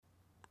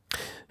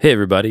Hey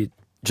everybody,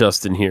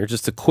 Justin here.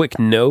 Just a quick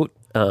note.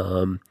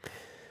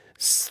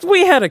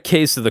 We had a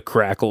case of the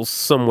crackles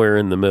somewhere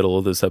in the middle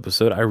of this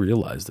episode. I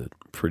realized it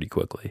pretty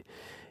quickly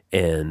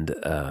and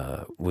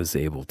was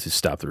able to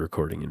stop the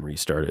recording and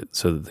restart it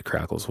so that the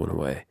crackles went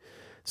away.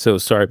 So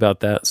sorry about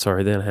that.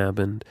 Sorry that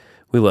happened.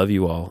 We love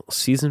you all.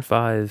 Season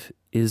 5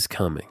 is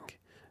coming.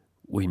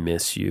 We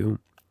miss you.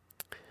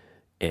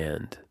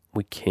 And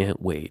we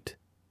can't wait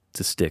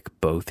to stick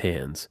both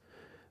hands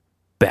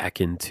back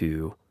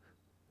into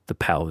the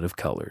palette of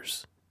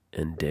colors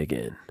and dig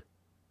in.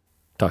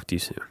 Talk to you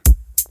soon.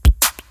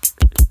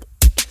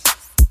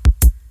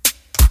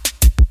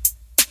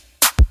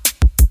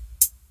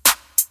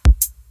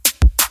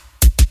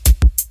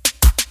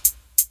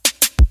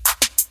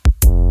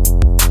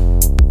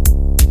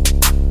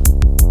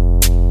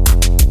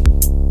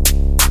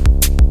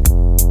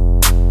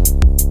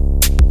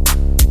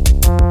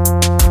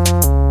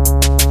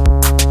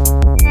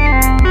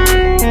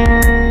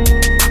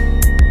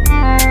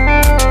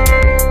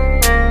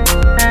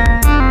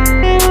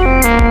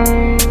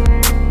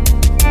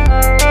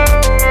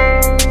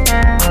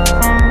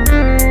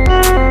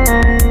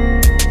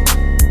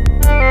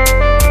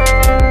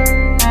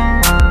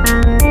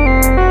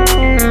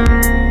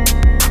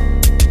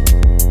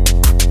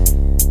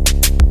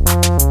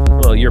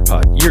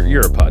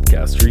 You're a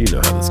podcaster. You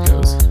know how this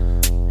goes.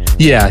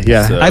 Yeah.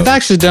 So. I've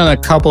actually done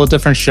a couple of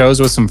different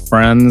shows with some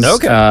friends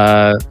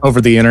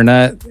over the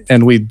internet,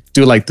 and we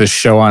do like this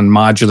show on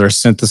modular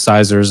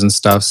synthesizers and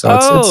stuff. So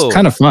it's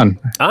kind of fun.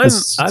 I'm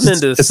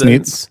into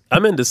synths.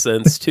 I'm into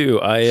synths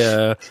too.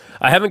 I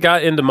haven't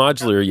got into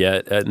modular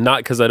yet.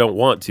 Not because I don't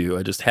want to.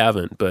 I just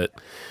haven't. But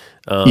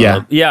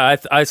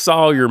I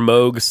saw your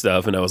Moog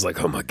stuff, and I was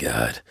like, oh my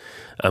god.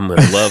 I'm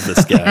going to love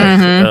this guy.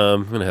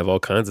 I'm going to have all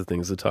kinds of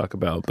things to talk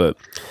about, but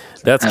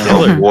that's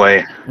killer. Oh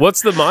boy.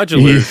 What's the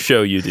modular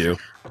show you do?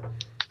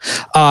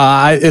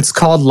 It's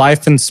called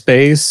Life in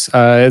Space.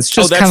 It's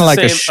just kind of like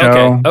a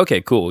show.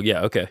 Okay, cool.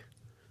 Yeah, okay.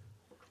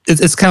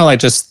 It's kind of like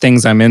just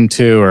things I'm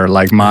into, or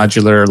like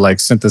modular, like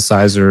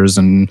synthesizers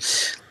and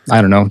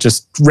I don't know,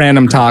 just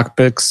random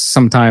topics,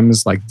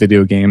 sometimes like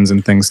video games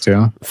and things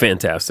too.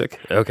 Fantastic.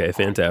 Okay,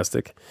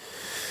 fantastic.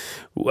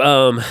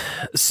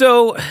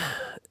 So...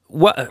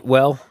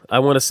 Well, I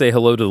want to say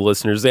hello to the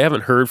listeners. They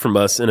haven't heard from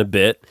us in a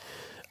bit.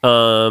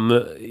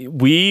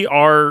 We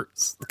are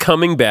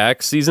coming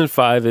back. Season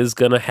 5 is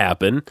going to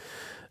happen.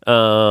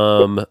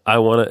 I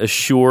want to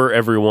assure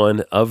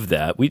everyone of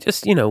that. We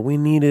just, we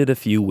needed a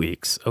few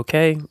weeks.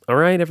 Okay. All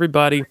right,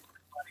 everybody.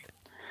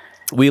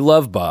 We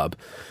love Bob,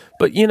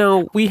 but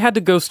we had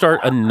to go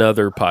start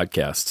another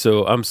podcast.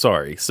 So I'm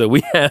sorry. So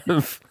we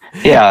have,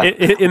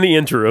 in the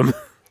interim,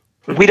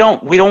 we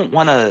don't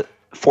want to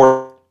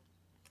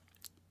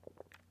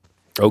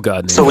Oh,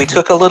 God. So we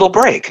took a little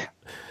break.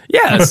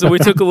 Yeah, so we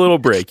took a little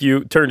break.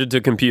 You turned into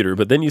a computer,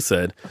 but then you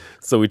said,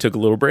 so we took a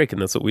little break,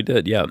 and that's what we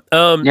did. Yeah.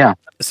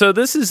 So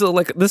this is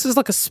like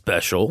a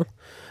special,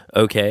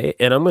 okay?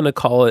 And I'm going to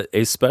call it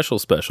a special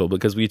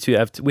because we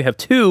have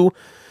two,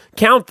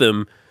 count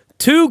them,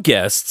 two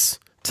guests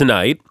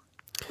tonight.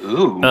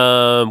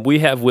 Ooh. We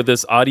have with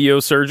us Audio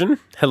Surgeon.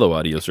 Hello,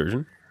 Audio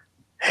Surgeon.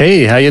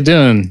 Hey, how you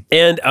doing?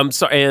 And I'm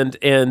sorry,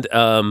 and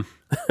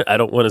I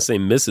don't want to say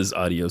Mrs.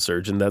 Audio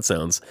Surgeon. That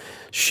sounds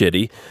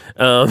shitty.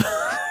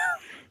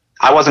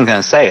 I wasn't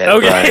going to say it.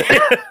 Okay.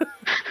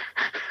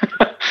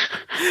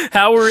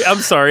 I'm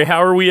sorry.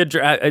 How are we?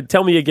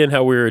 Tell me again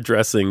how we're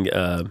addressing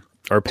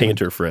our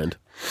painter friend.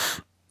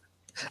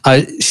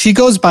 She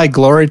goes by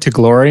Glory to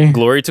Glory.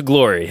 Glory to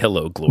Glory.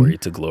 Hello, Glory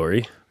to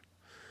Glory.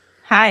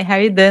 Hi. How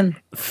you doing?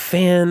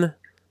 Fantastic.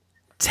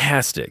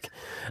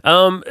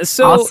 So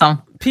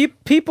awesome.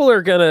 People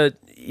are gonna.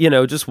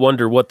 Just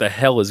wonder what the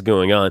hell is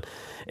going on.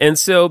 And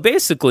so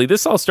basically,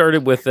 this all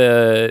started with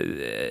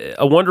a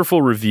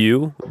wonderful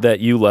review that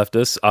you left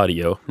us,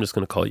 Audio. I'm just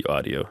going to call you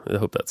Audio. I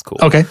hope that's cool.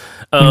 Okay.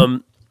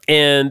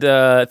 And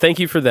thank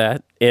you for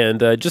that. And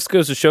just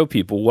goes to show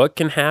people what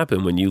can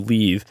happen when you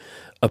leave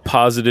a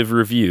positive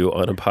review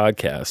on a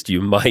podcast. You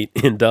might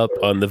end up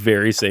on the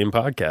very same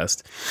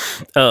podcast.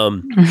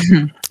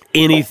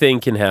 Anything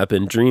can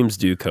happen. Dreams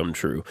do come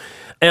true.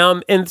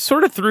 And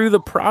sort of through the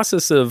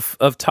process of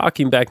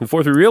talking back and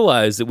forth, we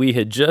realized that we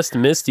had just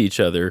missed each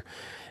other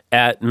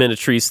at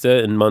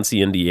Minnetrista in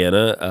Muncie,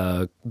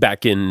 Indiana,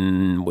 back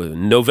in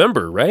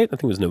November, right? I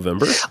think it was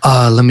November.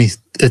 I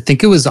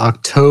think it was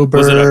October.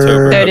 Was it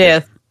October?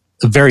 30th.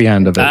 The very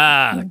end of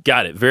it.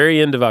 Got it.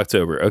 Very end of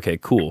October. Okay,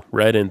 cool.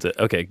 Right into,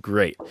 okay,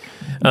 great.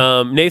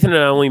 Nathan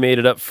and I only made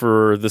it up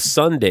for the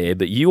Sunday,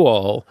 but you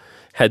all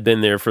had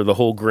been there for the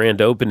whole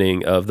grand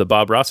opening of the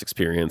Bob Ross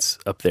Experience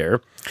up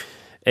there.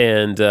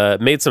 And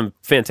made some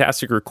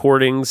fantastic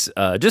recordings,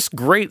 just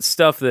great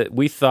stuff that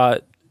we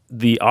thought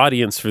the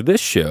audience for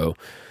this show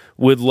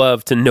would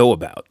love to know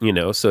about,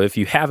 So if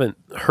you haven't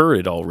heard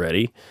it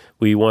already,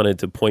 we wanted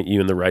to point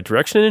you in the right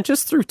direction. And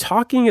just through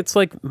talking, it's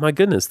like, my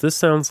goodness, this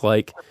sounds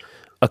like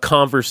a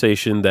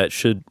conversation that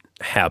should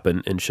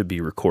happen and should be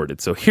recorded.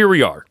 So here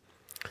we are.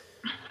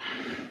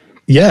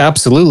 Yeah,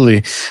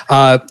 absolutely.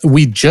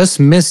 We just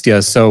missed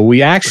you. So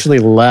we actually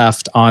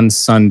left on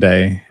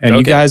Sunday. And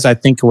you guys, I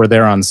think, were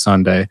there on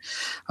Sunday.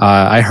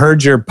 I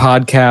heard your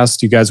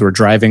podcast. You guys were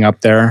driving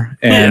up there.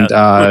 And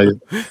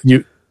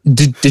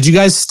Did you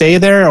guys stay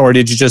there, or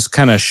did you just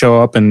kind of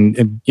show up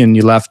and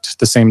you left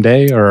the same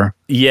day? Or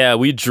yeah,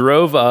 we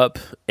drove up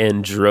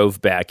and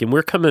drove back, and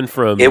we're coming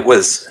from. It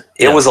was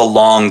a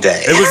long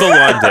day. It was a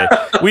long day.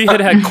 We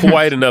had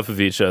quite enough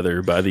of each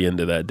other by the end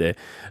of that day,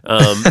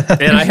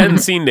 and I hadn't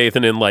seen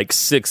Nathan in like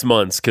 6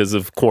 months because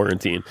of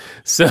quarantine.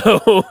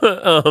 So,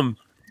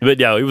 but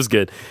yeah, it was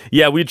good.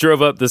 Yeah, we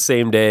drove up the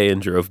same day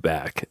and drove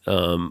back,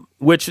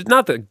 which is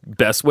not the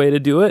best way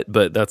to do it,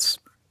 but that's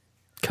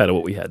kind of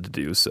what we had to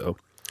do. So.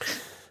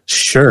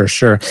 Sure.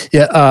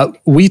 Yeah,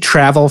 we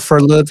travel for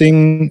a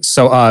living,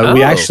 so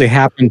we actually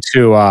happen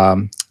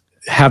to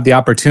have the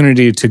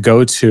opportunity to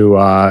go to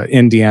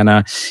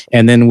Indiana,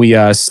 and then we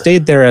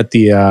stayed there at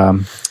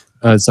the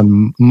it's a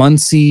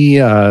Muncie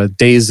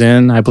Days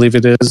Inn, I believe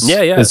it is.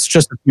 Yeah. It's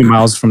just a few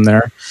miles from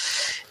there,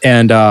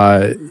 and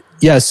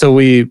so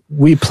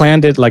we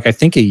planned it like I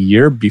think a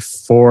year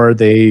before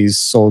they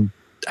sold.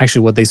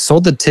 Actually, they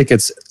sold the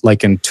tickets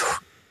like in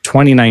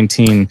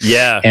 2019.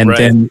 Yeah, and right.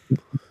 then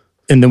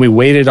we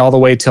waited all the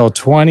way till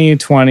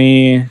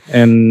 2020,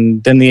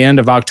 and then the end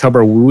of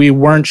October, we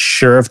weren't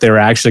sure if they were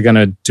actually going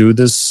to do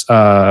this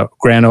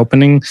grand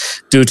opening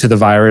due to the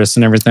virus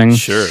and everything.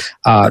 Sure.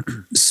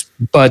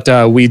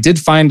 But we did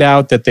find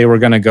out that they were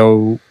going to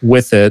go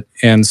with it,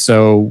 and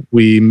so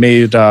we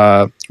made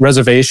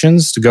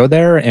reservations to go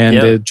there, and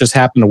it just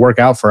happened to work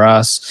out for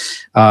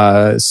us.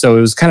 So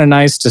it was kind of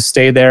nice to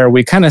stay there.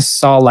 We kind of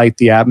saw like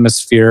the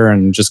atmosphere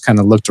and just kind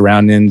of looked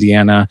around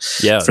Indiana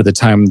for the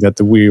time that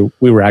we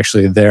were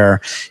actually there.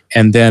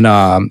 And then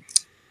I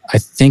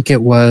think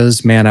it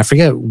was, I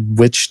forget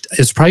which,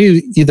 it's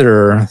probably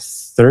either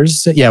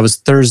Thursday. Yeah, it was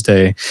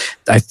Thursday.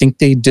 I think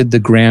they did the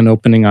grand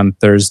opening on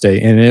Thursday,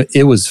 and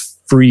it was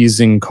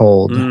freezing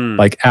cold,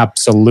 like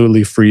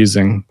absolutely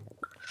freezing.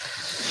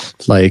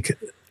 Like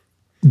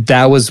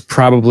that was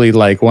probably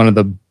like one of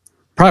the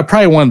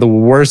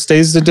worst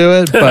days to do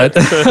it,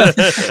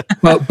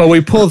 but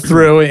we pulled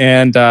through,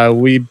 and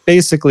we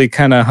basically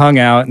kind of hung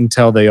out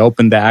until they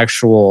opened the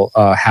actual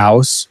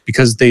house,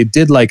 because they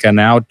did like an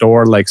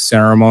outdoor like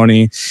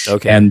ceremony,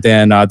 and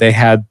then they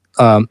had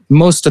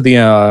most of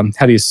the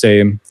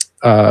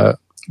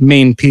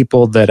main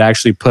people that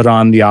actually put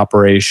on the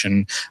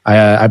operation.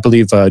 I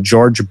believe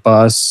George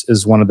Buss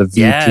is one of the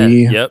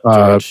VP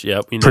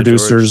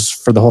producers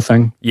George for the whole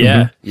thing.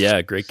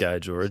 Yeah, great guy,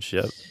 George.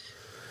 Yep.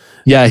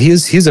 Yeah,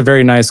 he's a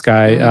very nice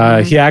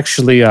guy. He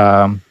actually,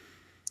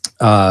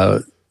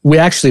 we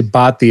actually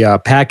bought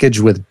the package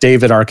with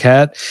David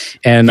Arquette,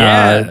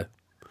 and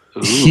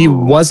he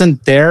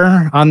wasn't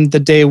there on the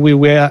day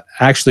we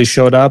actually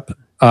showed up.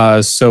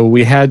 So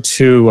we had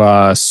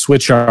to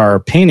switch our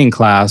painting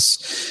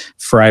class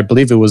for, I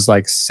believe it was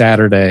like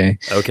Saturday.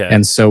 Okay.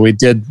 And so we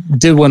did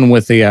one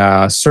with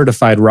a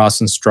certified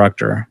Ross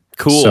instructor.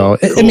 Cool. So,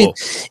 I mean,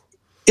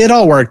 it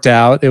all worked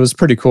out. It was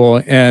pretty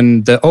cool.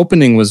 And the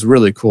opening was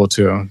really cool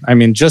too. I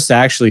mean, just to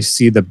actually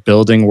see the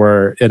building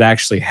where it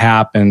actually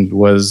happened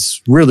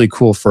was really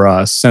cool for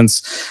us.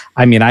 Since,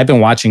 I mean, I've been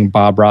watching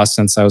Bob Ross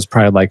since I was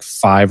probably like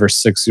 5 or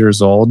 6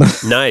 years old.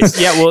 Nice.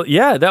 Yeah. Well,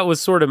 yeah, that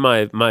was sort of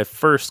my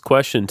first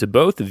question to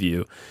both of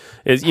you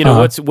is,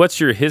 what's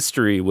your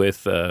history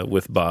with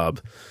Bob?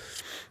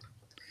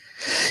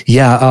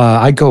 Yeah,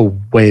 I go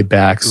way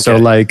back. Okay. So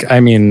like,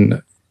 I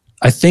mean,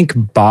 I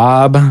think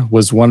Bob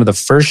was one of the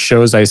first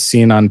shows I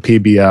seen on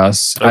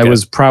PBS. Okay. I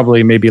was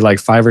probably maybe like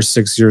 5 or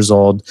 6 years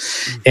old.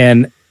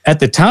 And at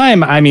the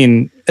time, I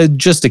mean,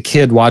 just a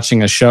kid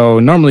watching a show.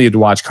 Normally you'd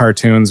watch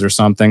cartoons or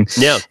something.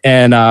 Yeah.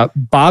 And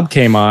Bob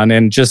came on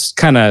and just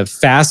kind of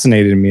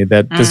fascinated me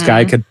that this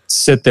guy could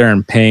sit there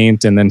and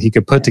paint, and then he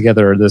could put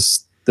together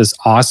this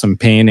awesome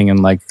painting in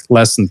like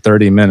less than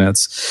 30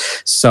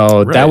 minutes.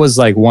 So that was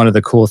like one of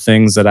the cool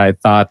things that I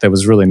thought that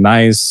was really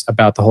nice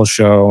about the whole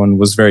show and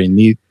was very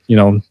neat.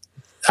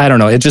 I don't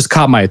know. It just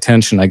caught my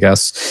attention, I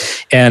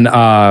guess. And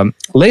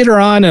later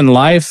on in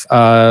life,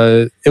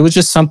 it was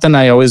just something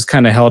I always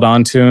kind of held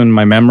on to in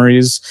my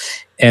memories.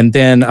 And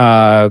then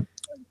I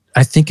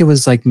think it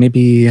was like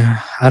maybe,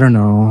 I don't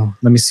know,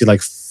 let me see,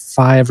 like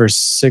 5 or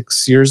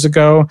 6 years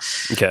ago.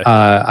 Okay.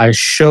 I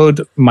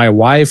showed my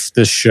wife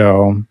this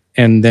show,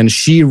 and then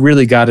she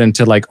really got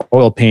into like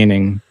oil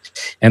painting.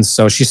 And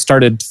so she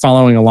started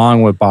following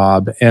along with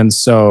Bob. And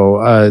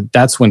so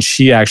that's when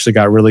she actually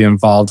got really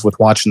involved with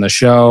watching the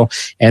show.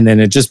 And then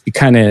it just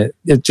kind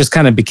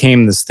of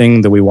became this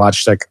thing that we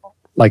watched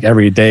like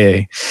every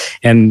day.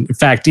 And in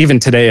fact, even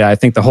today, I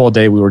think the whole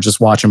day we were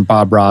just watching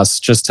Bob Ross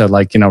just to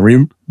like,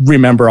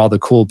 remember all the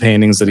cool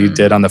paintings that he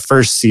did on the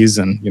first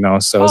season,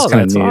 so it's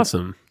kind of neat.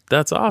 Awesome.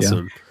 That's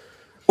awesome. Yeah.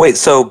 Wait,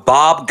 so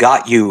Bob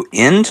got you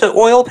into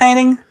oil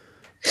painting?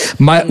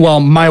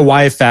 My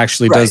wife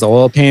actually does the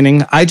oil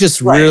painting. I just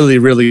really,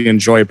 really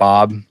enjoy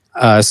Bob.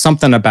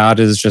 Something about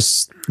it is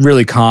just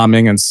really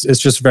calming, and it's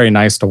just very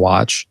nice to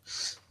watch.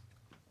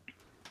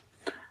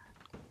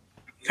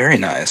 Very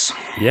nice.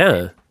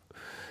 Yeah.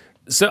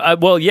 So,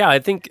 I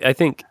think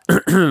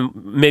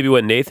maybe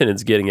what Nathan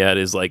is getting at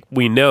is like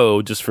we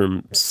know just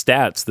from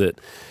stats that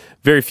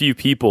very few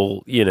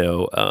people,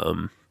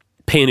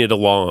 painted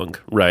along,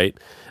 right?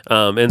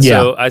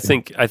 So I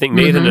think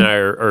Nathan and I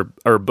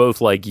are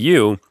both like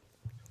you,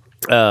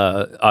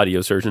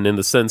 audio surgeon, in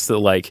the sense that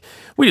like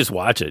we just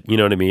watch it, you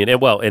know what I mean?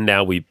 And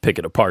now we pick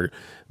it apart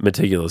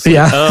meticulously.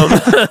 Yeah.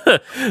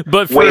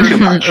 But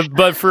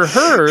for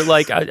her,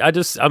 like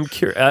I'm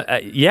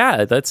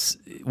curious.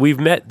 We've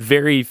met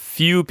very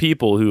few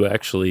people who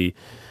actually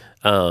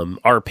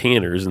are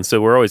painters, and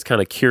so we're always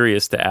kind of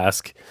curious to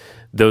ask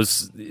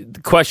those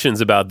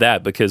questions about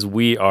that because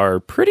we are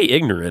pretty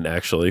ignorant,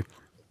 actually.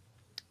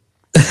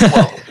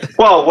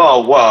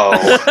 Whoa.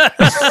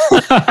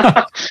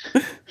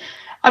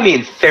 I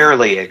mean,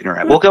 fairly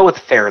ignorant. We'll go with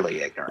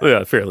fairly ignorant.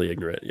 Yeah, fairly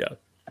ignorant, yeah.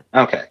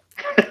 Okay.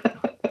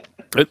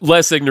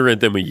 Less ignorant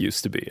than we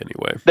used to be,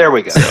 anyway. There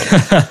we go.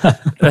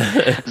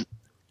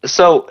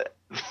 So,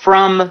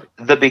 from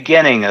the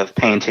beginning of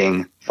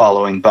painting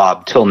following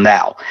Bob till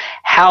now,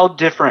 how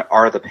different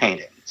are the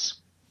paintings?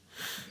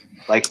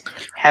 Like,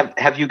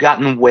 have you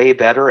gotten way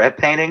better at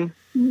painting?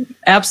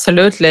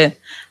 Absolutely.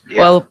 Yeah.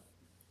 Well,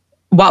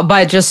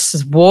 by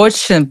just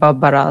watching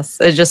Bob Barras,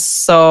 it's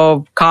just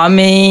so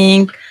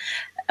calming,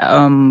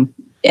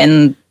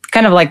 and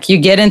kind of like you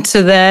get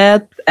into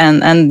that,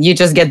 and you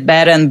just get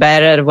better and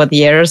better with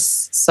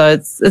years. So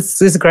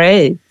it's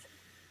great.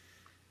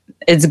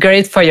 It's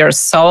great for your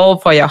soul,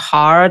 for your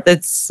heart.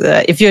 It's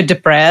if you're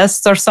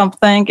depressed or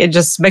something, it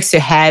just makes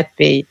you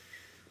happy.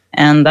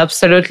 And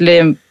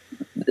absolutely,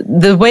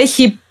 the way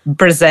he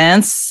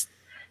presents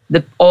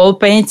the oil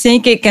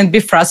painting, it can be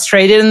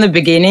frustrated in the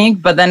beginning,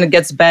 but then it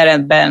gets better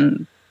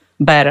and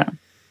better.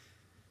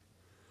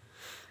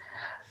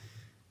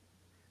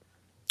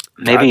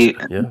 Maybe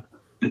Yeah.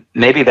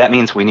 Maybe that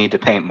means we need to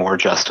paint more,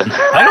 Justin.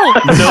 I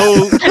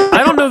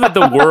don't know that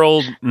the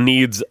world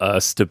needs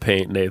us to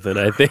paint, Nathan.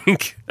 I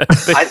think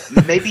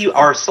Maybe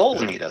our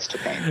souls need us to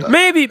paint. Though.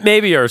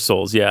 maybe our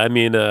souls. Yeah, I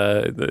mean,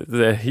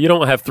 you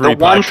don't have three. The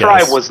one podcasts.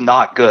 try was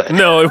not good.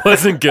 No, it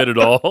wasn't good at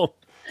all.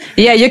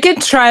 Yeah, you can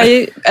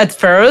try at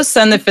first,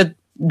 and if it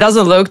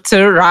doesn't look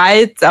too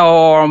right,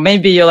 or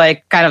maybe you're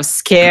like kind of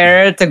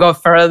scared to go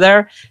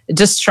further,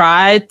 just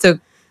try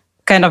to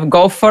kind of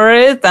go for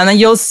it, and then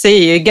you'll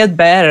see you get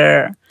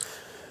better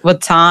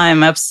with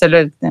time.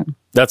 Absolutely.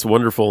 That's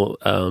wonderful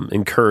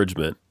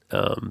encouragement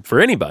for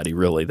anybody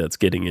really that's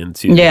getting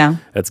into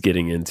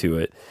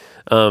it.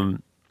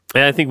 And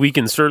I think we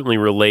can certainly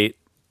relate.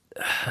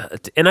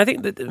 And I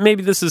think that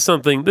maybe this is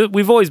something that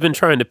we've always been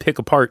trying to pick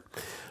apart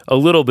a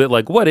little bit,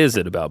 like what is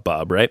it about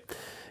Bob, right?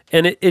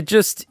 And it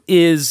just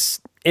is.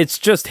 It's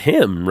just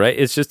him, right?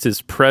 It's just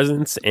his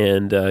presence,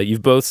 and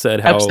you've both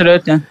said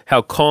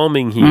how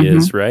calming he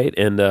is, right?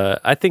 And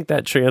I think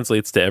that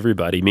translates to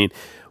everybody. I mean,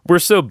 we're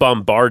so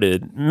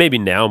bombarded, maybe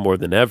now more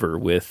than ever,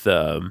 with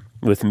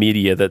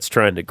media that's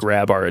trying to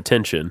grab our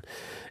attention.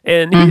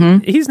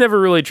 And he's never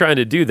really trying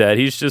to do that.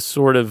 He's just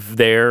sort of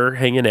there,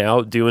 hanging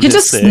out, doing his thing.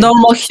 He's just a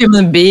normal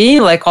human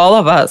being, like all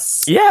of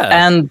us. Yeah.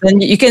 And then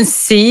you can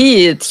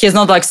see it. He's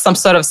not like some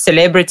sort of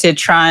celebrity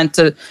trying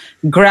to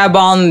grab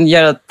on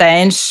your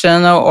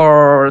attention,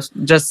 or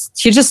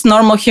he's just a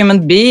normal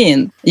human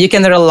being. You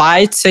can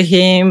relate to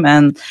him,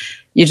 and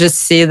you just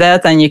see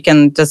that, and you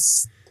can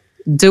just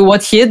do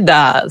what he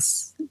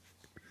does.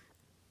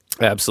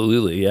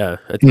 Absolutely, yeah.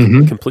 I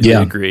completely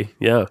agree.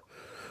 Yeah.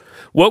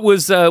 What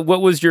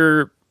was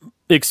your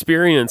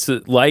experience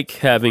like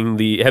have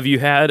you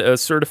had a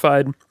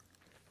certified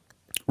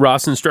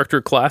Ross instructor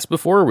class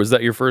before, or was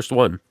that your first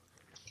one?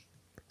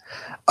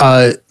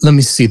 Let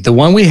me see. The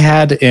one we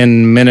had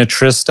in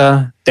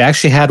Minnetrista, they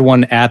actually had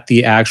one at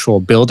the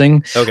actual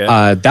building. Okay.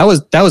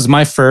 That was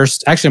my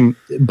first, actually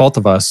both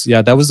of us.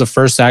 Yeah, that was the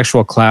first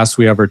actual class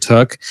we ever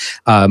took.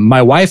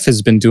 My wife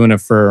has been doing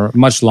it for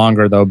much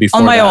longer though,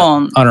 before on my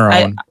own. On her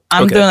own.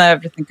 I'm doing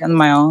everything on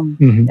my own.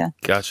 Mm-hmm. Yeah.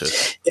 Gotcha.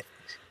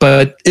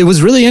 But it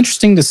was really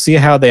interesting to see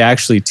how they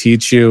actually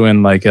teach you,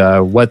 and like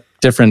what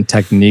different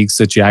techniques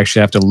that you actually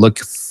have to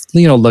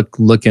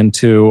look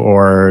into,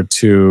 or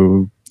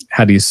to,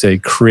 how do you say,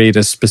 create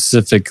a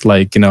specific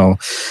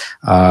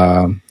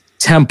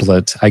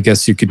template, I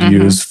guess you could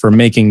use for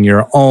making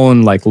your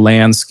own like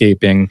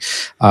landscaping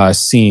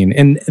scene.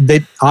 And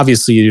they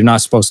obviously you're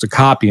not supposed to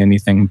copy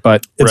anything,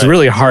 but it's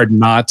really hard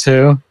not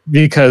to,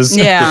 because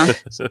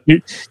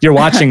you're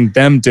watching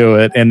them do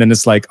it, and then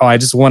it's like, oh, I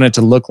just want it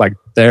to look like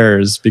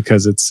theirs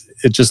because it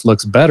just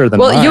looks better than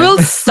mine. You will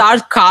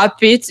start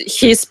copying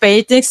his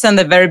paintings in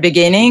the very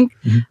beginning,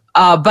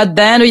 but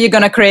then you're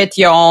gonna create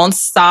your own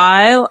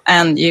style,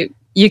 and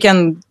you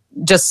can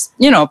just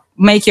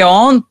make your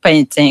own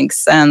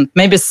paintings and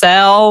maybe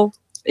sell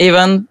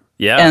even,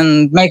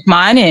 and make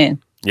money.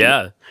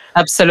 Yeah.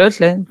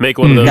 Absolutely. Make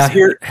one of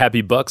those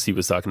happy bucks he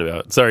was talking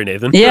about. Sorry,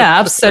 Nathan. Yeah,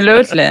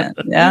 absolutely.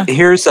 Yeah.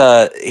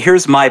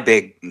 Here's my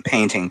big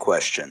painting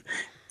question.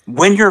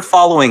 When you're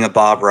following a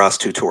Bob Ross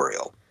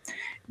tutorial,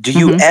 do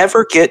you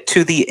ever get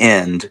to the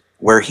end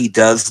where he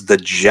does the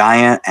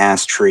giant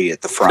ass tree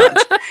at the front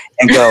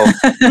and go,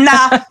 nah,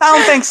 I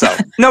don't think so.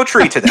 No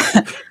tree today.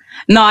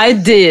 No, I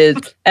did.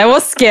 I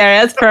was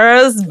scared at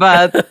first,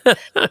 but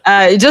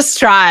just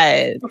try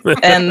it,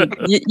 and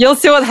you'll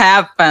see what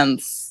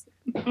happens.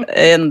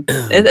 And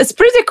it's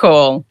pretty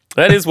cool.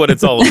 That is what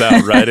it's all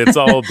about, right? It's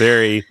all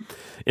very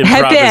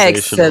happy improvisational.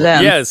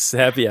 accidents. Yes,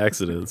 happy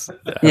accidents.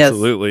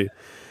 Absolutely.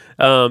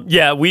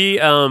 Yes.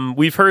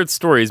 We've heard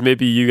stories.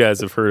 Maybe you guys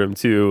have heard them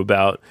too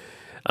about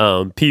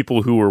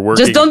people who were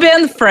working. Just don't be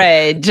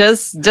afraid.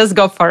 Just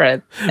go for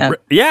it.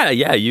 Yeah.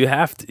 You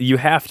have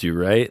to,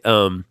 right?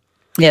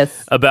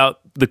 Yes. About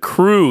the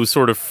crew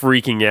sort of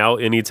freaking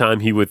out anytime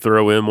he would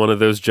throw in one of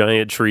those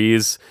giant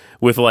trees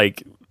with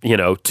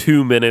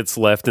 2 minutes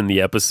left in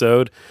the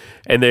episode,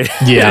 and they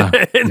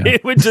they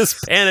would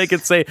just panic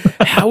and say,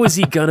 "How is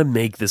he gonna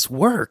make this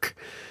work?"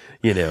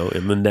 In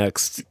the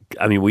next,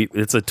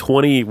 it's a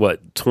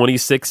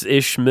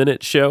 26-ish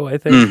minute show, I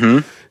think. Mm-hmm.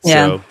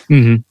 Yeah. So,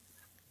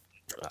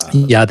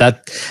 yeah,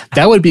 that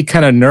would be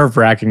kind of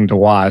nerve-wracking to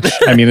watch.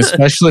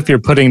 Especially if you're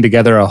putting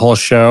together a whole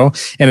show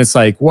and it's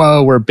like,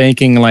 whoa, we're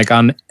banking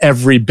on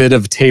every bit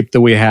of tape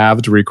that we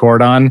have to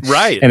record on.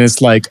 Right. And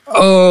it's like,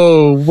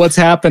 oh, what's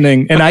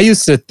happening? And I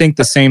used to think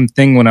the same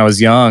thing when I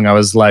was young. I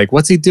was like,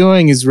 what's he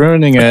doing? He's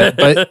ruining it.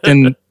 But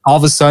then all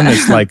of a sudden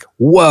it's like,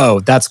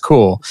 whoa, that's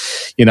cool.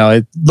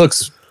 It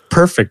looks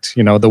perfect,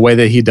 the way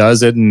that he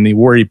does it and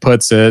where he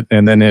puts it,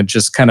 and then it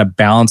just kind of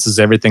balances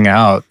everything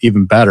out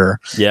even better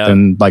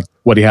than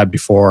what he had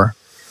before.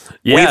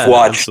 Yeah, we've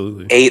watched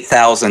absolutely.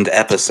 8,000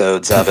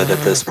 episodes of it at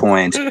this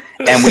point,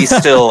 and we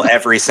still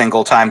every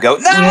single time go,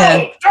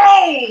 no,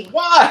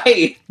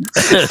 why?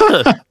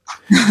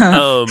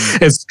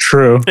 It's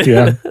true.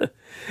 Yeah.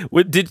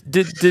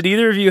 Did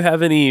either of you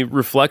have any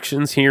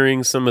reflections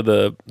hearing some of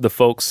the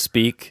folks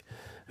speak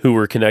who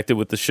were connected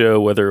with the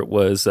show, whether it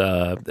was,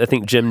 I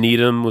think Jim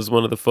Needham was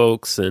one of the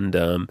folks, and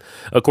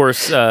of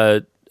course,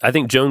 I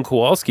think Joan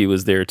Kowalski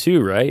was there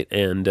too, right?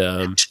 And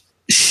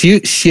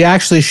she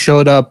actually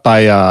showed up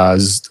by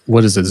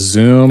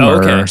Zoom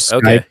or Skype.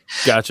 Okay,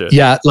 gotcha.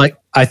 Yeah,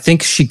 I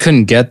think she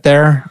couldn't get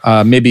there.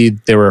 Maybe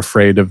they were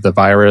afraid of the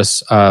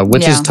virus,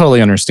 which is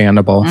totally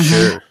understandable.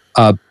 Mm-hmm.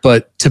 Sure.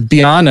 But to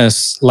be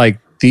honest,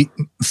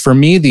 for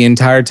me, the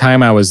entire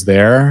time I was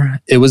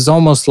there, it was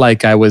almost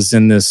like I was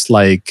in this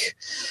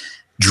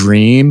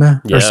dream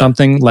or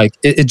something.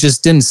 It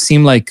just didn't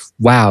seem like,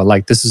 wow,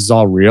 this is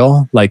all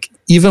real.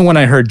 Even when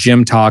I heard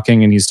Jim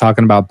talking and he's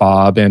talking about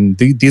Bob, and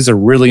these are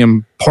really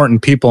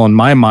important people in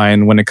my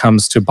mind when it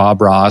comes to Bob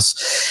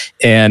Ross,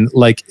 and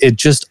it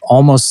just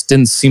almost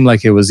didn't seem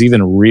like it was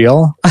even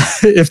real,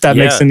 if that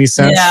makes any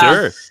sense. Yeah.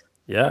 Sure.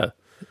 Yeah.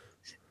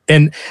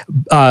 And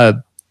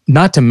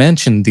not to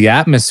mention the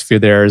atmosphere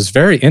there is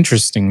very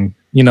interesting.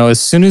 As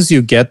soon as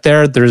you get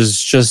there, there's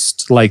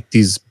just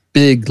these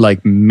big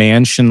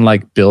mansion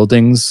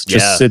buildings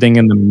just sitting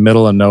in the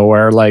middle of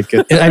nowhere.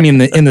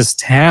 In this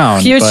town.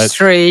 Huge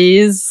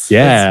trees.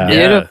 Yeah. It's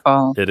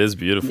beautiful. It is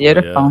beautiful.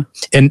 Beautiful. Yeah.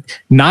 And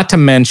not to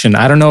mention,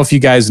 I don't know if you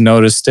guys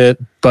noticed it,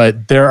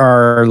 but there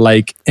are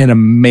an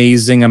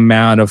amazing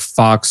amount of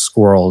fox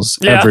squirrels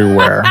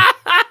everywhere.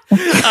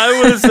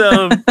 I was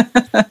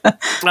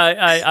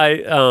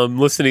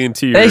listening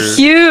to your. They're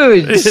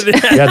huge.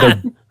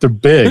 Yeah, they're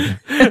big.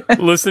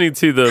 Listening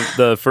to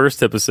the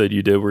first episode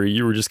you did, where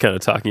you were just kind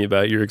of talking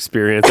about your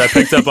experience, I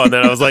picked up on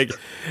that. I was like,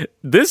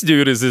 this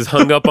dude is as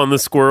hung up on the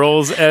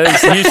squirrels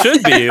as he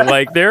should be.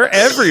 They're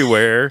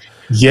everywhere.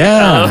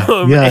 Yeah,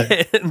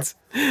 And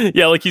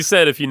like you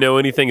said, if you know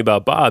anything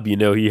about Bob, he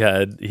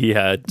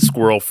had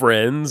squirrel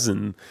friends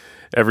and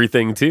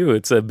everything too.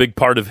 It's a big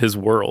part of his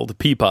world.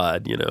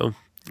 Peapod,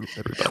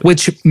 everybody.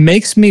 Which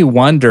makes me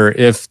wonder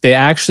if they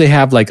actually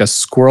have a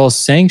squirrel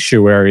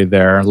sanctuary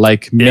there,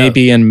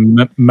 maybe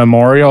in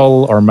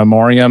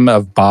memoriam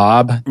of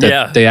Bob,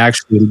 that they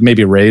actually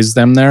maybe raise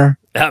them there.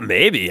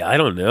 Maybe, I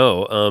don't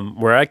know.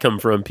 Where I come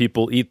from,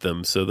 people eat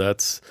them, so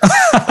that's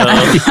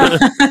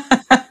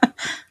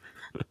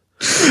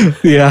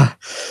yeah.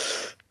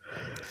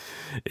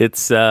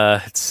 It's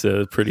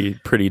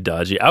pretty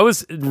dodgy. I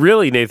was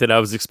really, Nathan, I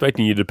was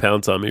expecting you to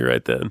pounce on me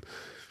right then.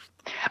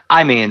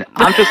 I'm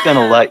just going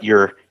to let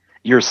your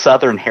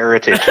Southern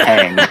heritage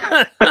hang.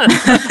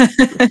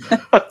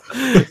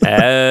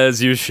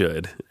 As you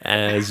should.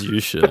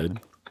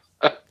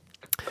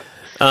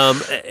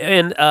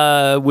 And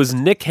was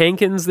Nick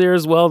Hankins there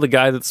as well? The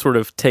guy that's sort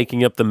of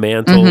taking up the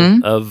mantle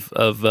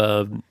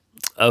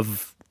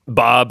of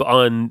Bob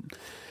on,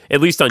 at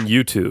least on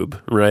YouTube,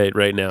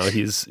 right now.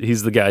 He's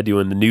the guy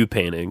doing the new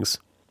paintings.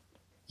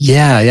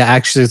 Yeah.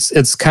 Actually,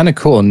 it's kind of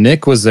cool.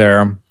 Nick was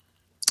there.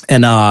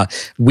 And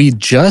we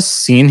just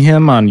seen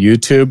him on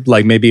YouTube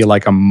maybe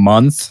a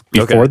month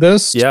before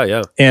this.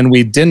 Yeah. And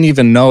we didn't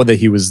even know that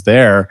he was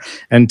there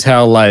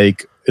until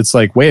it's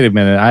wait a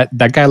minute,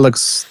 that guy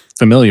looks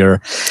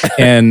familiar.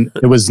 And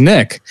it was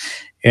Nick.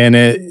 And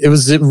it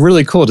was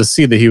really cool to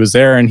see that he was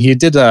there. And he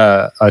did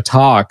a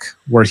talk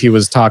where he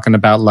was talking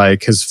about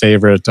his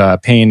favorite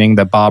painting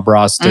that Bob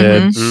Ross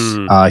did.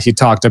 Mm-hmm. He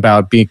talked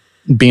about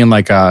being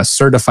like a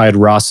certified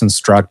Ross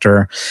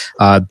instructor.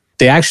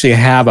 They actually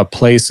have a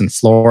place in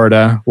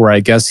Florida where I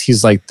guess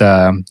he's like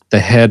the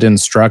head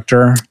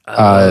instructor.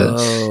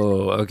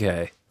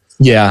 Okay.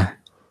 Yeah.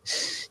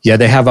 Yeah,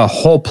 they have a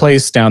whole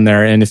place down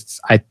there. And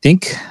I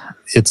think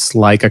it's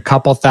like a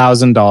couple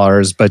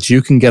 $1,000s, but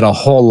you can get a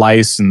whole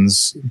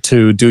license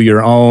to do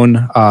your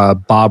own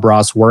Bob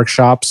Ross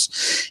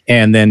workshops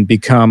and then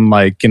become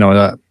like,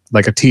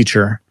 like a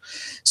teacher.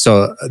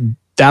 So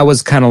that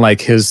was kind of like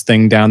his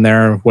thing down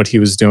there, what he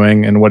was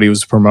doing and what he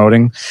was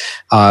promoting.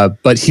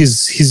 But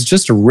he's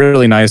just a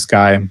really nice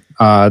guy.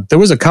 There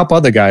was a couple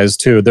other guys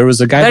too. There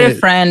was a guy very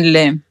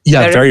friendly.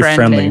 Yeah, very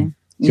friendly.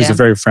 He's a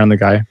very friendly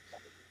guy.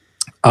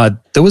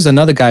 There was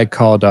another guy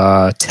called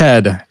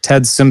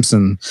Ted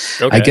Simpson.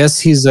 Okay. I guess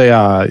he's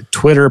a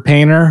Twitter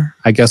painter.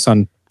 I guess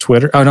on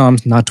Twitter. Oh no, I'm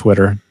not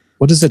Twitter.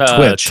 What is it?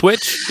 Twitch.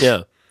 Twitch.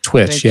 Yeah.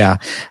 Twitch. Yeah.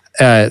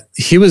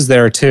 He was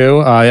there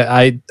too.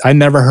 I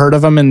never heard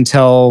of him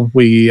until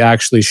we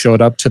actually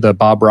showed up to the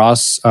Bob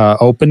Ross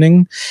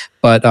opening,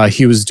 but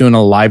he was doing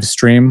a live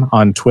stream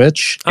on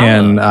Twitch,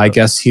 and I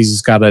guess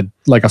he's got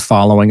a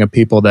following of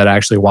people that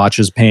actually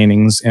watches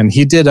paintings. And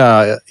he did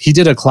a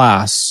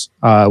class.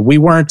 We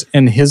weren't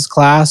in his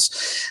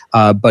class,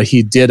 but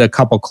he did a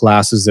couple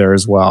classes there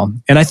as well.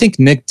 And I think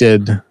Nick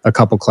did a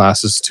couple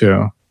classes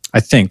too. I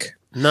think.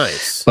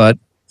 Nice. But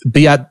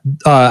yeah,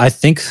 I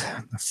think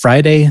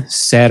Friday,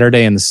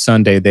 Saturday, and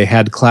Sunday, they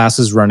had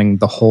classes running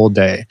the whole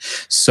day.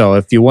 So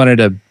if you wanted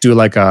to do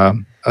like a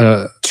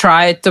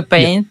try to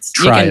paint,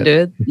 you can do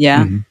it.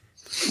 Yeah.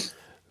 Mm-hmm.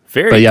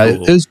 Very but yeah,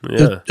 cool.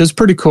 It was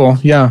pretty cool.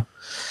 Yeah.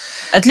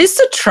 At least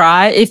to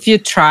try, if you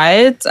try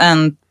it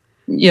and,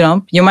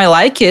 you might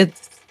like it,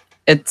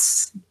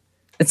 it's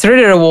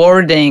really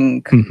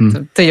rewarding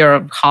to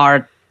your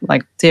heart,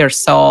 like to your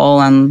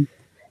soul, and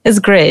it's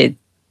great.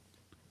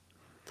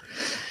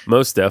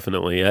 Most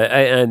definitely.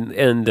 On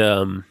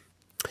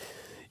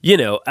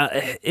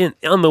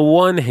the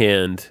one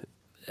hand,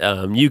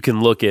 you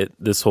can look at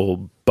this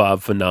whole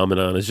Bob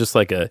phenomenon as just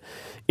like a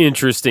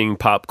interesting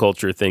pop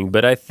culture thing.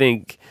 But I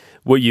think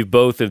what you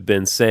both have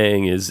been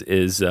saying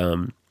is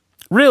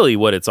really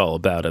what it's all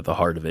about at the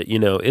heart of it.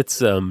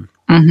 It's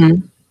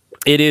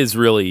it is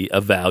really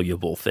a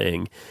valuable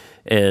thing.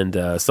 And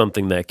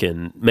something that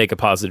can make a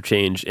positive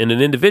change in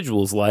an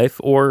individual's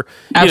life, or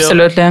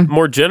absolutely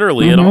more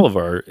generally in all of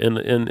our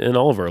in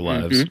all of our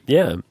lives.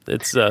 Yeah,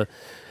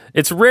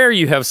 it's rare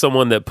you have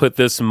someone that put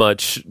this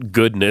much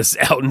goodness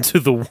out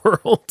into the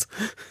world.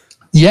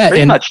 Yeah,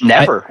 pretty much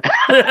never.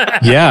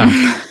 Yeah,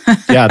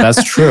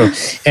 that's true.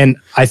 And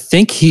I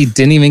think he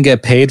didn't even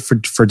get paid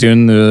for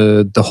doing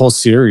the whole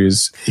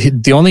series.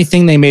 The only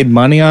thing they made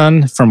money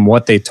on, from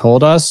what they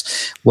told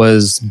us,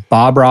 was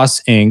Bob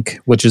Ross Inc.,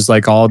 which is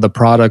like all the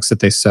products that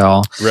they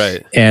sell.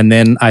 Right. And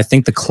then I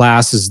think the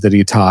classes that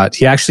he taught.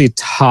 He actually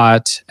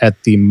taught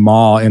at the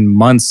mall in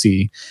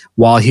Muncie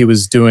while he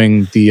was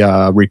doing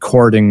the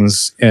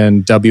recordings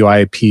in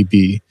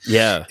WIPB.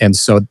 Yeah. And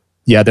so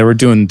yeah, they were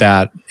doing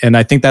that. And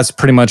I think that's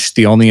pretty much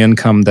the only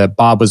income that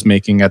Bob was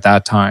making at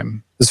that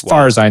time, as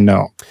far as I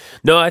know.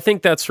 No, I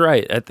think that's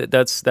right.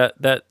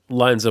 That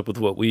lines up with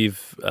what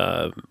we've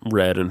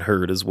read and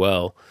heard as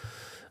well.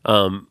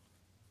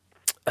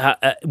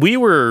 We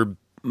were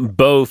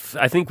both,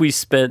 I think we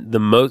spent the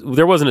most,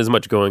 there wasn't as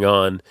much going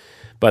on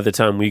by the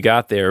time we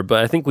got there,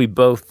 but I think we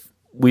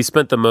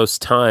spent the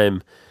most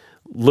time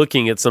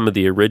looking at some of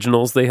the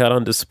originals they had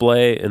on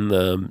display in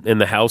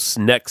the house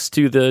next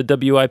to the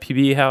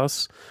WIPB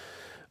house,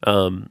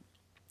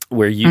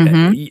 where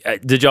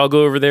did y'all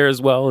go over there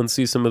as well and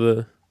see some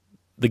of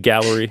the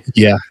gallery?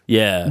 Yeah.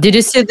 Did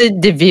you see the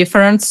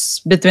difference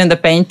between the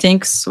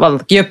paintings?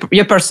 Well,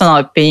 your personal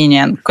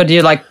opinion. Could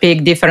you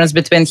pick difference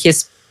between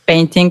his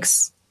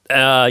paintings?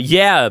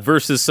 Yeah,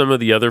 versus some of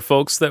the other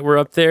folks that were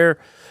up there.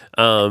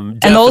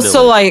 And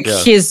also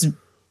his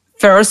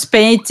first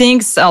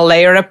paintings,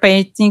 layer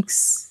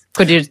paintings.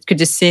 Could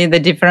you see the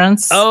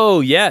difference?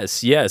 Oh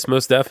yes,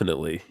 most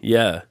definitely.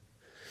 Yeah,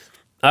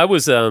 I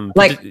was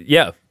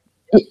yeah.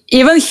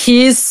 Even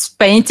his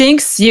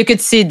paintings, you could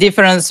see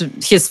difference.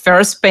 His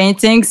first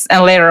paintings,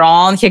 and later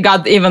on, he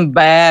got even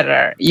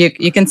better.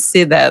 You can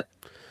see that.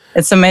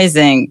 It's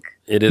amazing.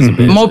 It is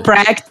amazing. More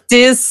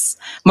practice,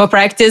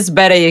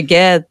 better you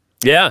get.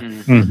 Yeah,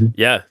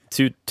 yeah.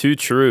 Too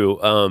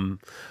true.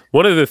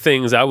 One of the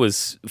things I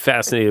was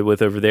fascinated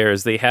with over there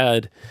is they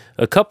had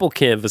a couple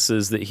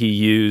canvases that he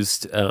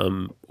used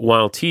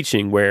while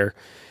teaching, where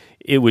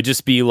it would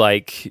just be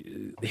like,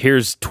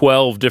 here's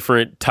 12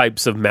 different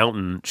types of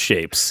mountain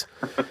shapes,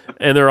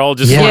 and they're all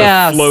just sort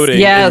of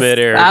floating in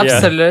midair.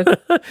 Absolutely.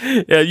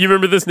 Yeah, you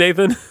remember this,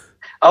 Nathan?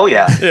 Oh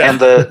yeah, and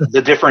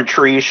the different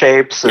tree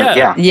shapes.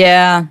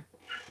 Yeah.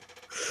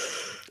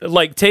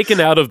 Like, taken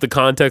out of the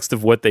context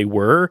of what they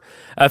were,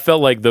 I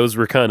felt like those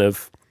were kind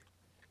of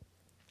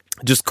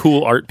just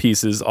cool art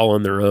pieces all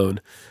on their own.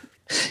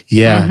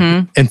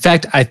 Yeah. In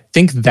fact, I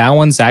think that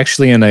one's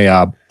actually in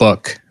a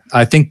book.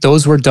 I think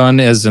those were done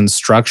as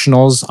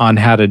instructionals on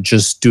how to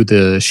just do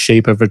the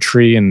shape of a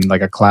tree and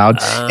like a cloud.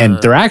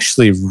 And they're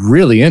actually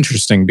really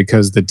interesting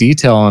because the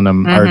detail on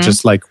them are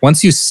just like,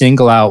 once you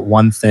single out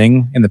one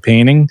thing in the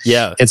painting,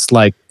 it's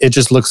like, it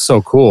just looks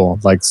so cool.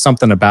 Like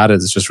something about it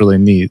is just really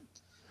neat.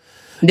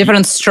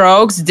 Different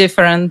strokes,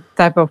 different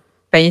type of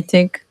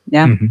painting.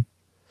 Yeah.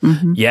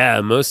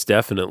 Yeah, most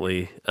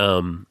definitely.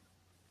 The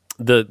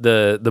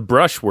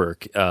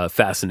brushwork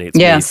fascinates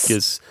me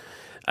because,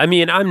 I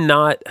mean, I'm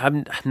not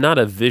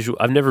a visual.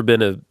 I've never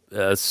been a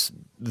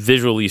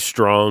visually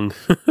strong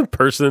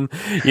person.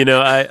 You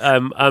know,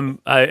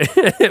 I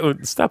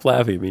stop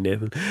laughing at me,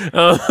 Nathan.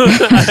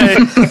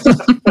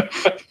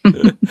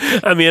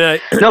 I mean,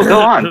 no, go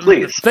on,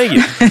 please. Thank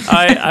you.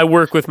 I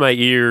work with my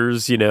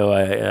ears. You know,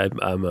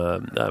 I'm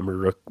a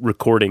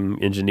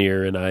recording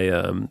engineer, and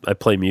I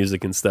play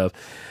music and stuff.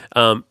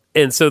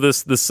 And so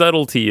the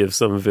subtlety of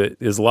some of it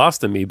is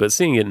lost to me, but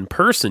seeing it in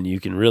person, you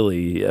can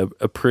really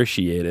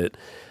appreciate it.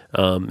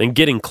 And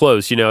getting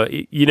close, you know,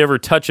 you never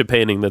touch a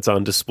painting that's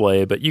on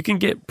display, but you can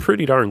get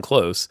pretty darn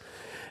close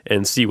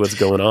and see what's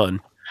going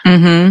on.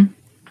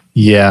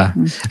 Yeah,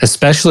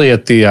 especially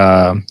at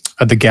the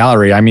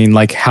gallery. I mean,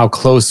 like how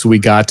close we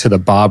got to the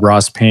Bob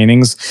Ross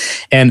paintings.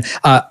 And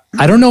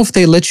I don't know if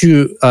they let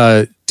you,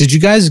 did you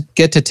guys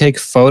get to take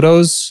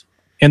photos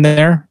in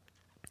there?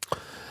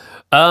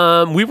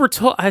 We were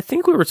told, I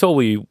think we were told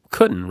we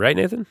couldn't, right,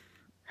 Nathan?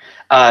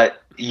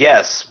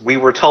 Yes, we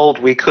were told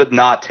we could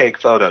not take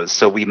photos,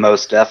 so we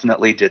most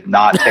definitely did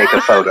not take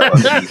a photo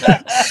of the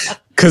event.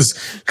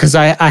 Because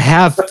I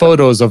have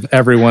photos of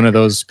every one of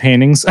those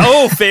paintings.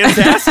 Oh,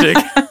 fantastic.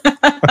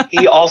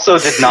 He also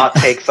did not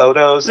take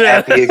photos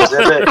at the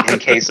exhibit, in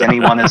case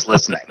anyone is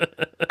listening.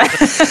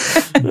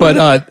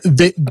 But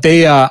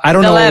they I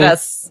don't know. Let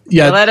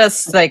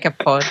us take a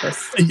photos.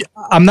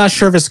 I'm not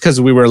sure if it's because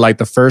we were like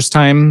the first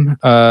time.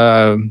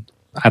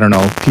 I don't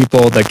know,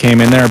 people that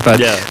came in there,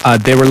 but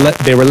they were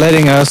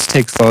letting us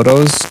take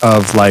photos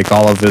of like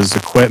all of his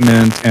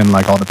equipment and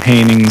like all the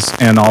paintings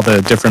and all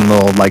the different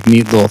little like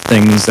neat little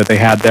things that they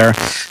had there.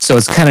 So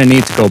it's kind of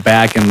neat to go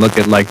back and look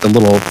at like the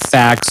little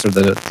facts or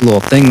the little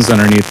things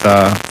underneath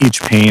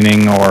each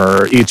painting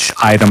or each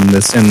item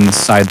that's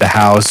inside the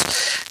house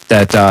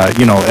that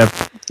you know,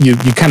 if you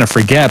kind of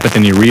forget, but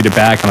then you read it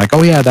back and like,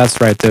 oh yeah,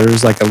 that's right.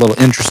 There's like a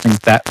little interesting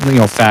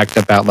fact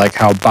about like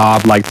how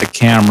Bob liked the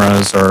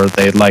cameras or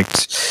they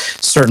liked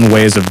certain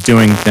ways of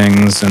doing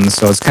things, and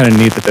so it's kind of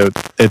neat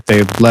that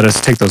they let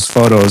us take those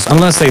photos,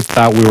 unless they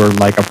thought we were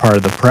like a part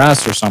of the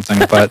press or something.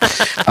 But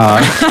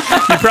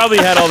you probably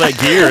had all that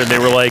gear, and they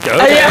were like,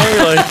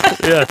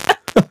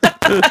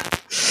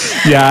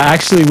 yeah,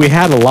 actually, we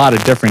had a lot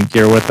of different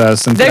gear with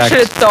us. In fact,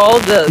 actually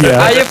told us,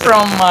 are you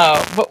from,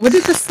 what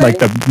did you say? Like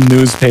the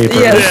newspaper.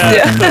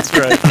 Yes, that's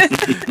right.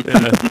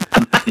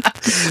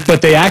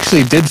 But they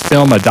actually did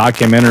film a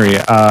documentary.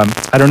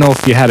 I don't know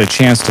if you had a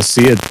chance to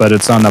see it, but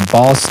it's on the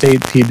Ball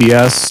State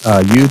PBS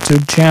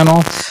YouTube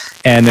channel.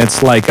 And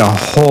it's like a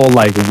whole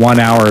like 1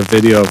 hour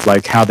video of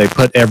like how they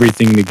put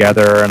everything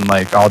together and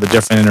like all the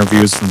different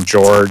interviews from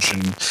George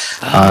and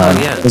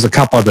there's a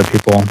couple other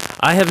people.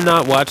 I have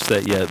not watched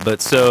that yet,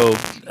 but so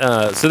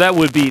that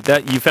would be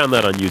that you found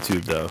that on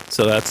YouTube though.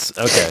 So that's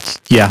okay.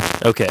 Yeah.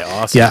 Okay.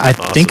 Awesome. Yeah, I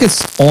think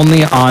it's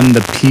only on the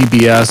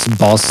PBS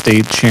Ball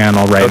State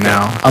channel right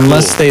now,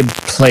 unless they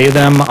play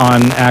them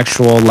on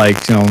actual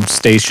like, you know,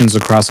 stations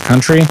across the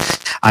country.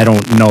 I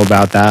don't know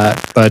about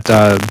that, but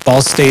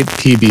Ball State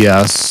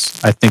PBS,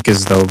 I think,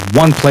 is the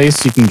one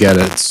place you can get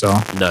it. So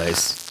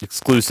nice,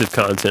 exclusive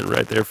content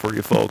right there for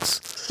you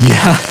folks.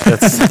 Yeah,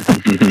 that's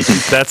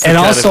and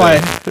also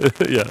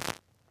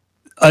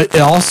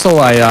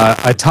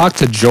I talked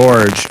to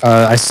George.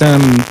 I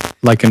sent him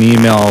like an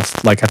email,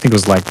 like I think it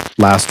was like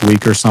last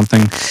week or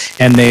something,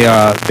 and they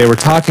were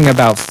talking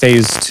about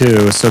phase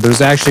 2. So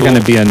there's actually going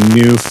to be a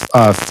new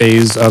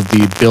phase of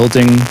the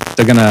building.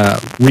 They're going to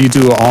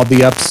redo all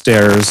the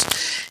upstairs,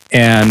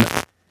 and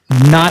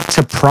not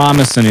to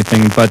promise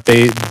anything, but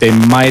they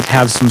might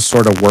have some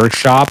sort of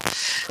workshop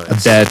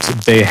that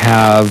they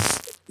have,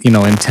 you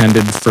know,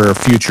 intended for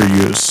future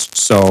use.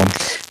 So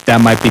that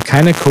might be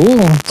kind of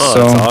cool.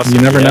 So awesome. You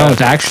never know,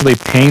 to actually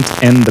paint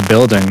in the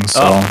building.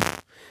 So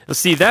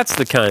see, that's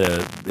the kind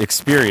of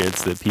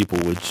experience that people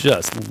would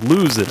just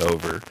lose it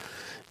over.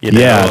 You know?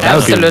 Yeah, that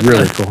would be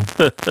really cool.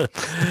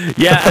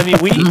 Yeah, I mean,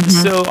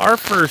 so our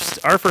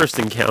first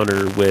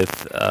encounter with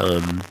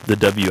the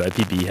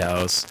WIPB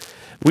house,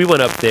 we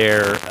went up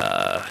there.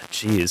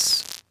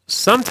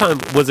 Sometime,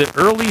 was it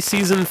early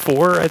season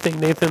 4? I think,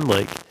 Nathan,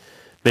 like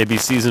maybe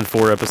season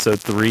 4, episode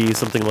 3,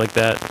 something like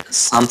that.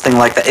 Something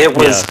like that. It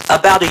was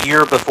about a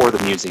year before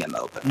the museum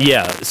opened.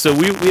 Yeah, so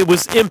it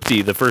was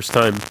empty the first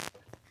time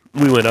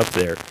we went up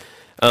there,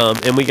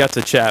 and we got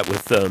to chat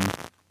with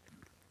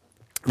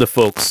the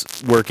folks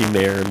working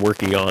there and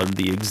working on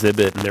the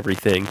exhibit and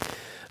everything.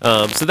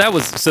 So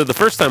the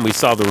first time we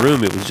saw the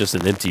room, it was just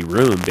an empty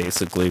room,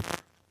 basically.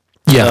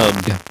 Yeah.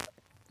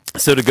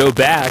 So to go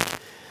back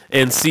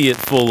and see it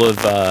full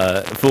of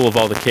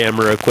all the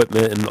camera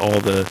equipment and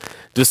all the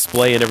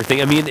display and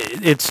everything. I mean,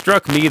 it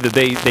struck me that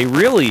they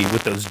really,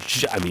 with those,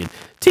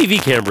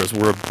 TV cameras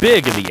were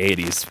big in the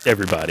 80s,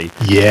 everybody.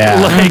 Yeah.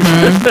 Like,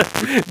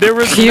 there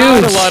was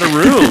not a lot of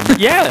room.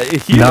 Yeah,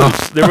 huge. No.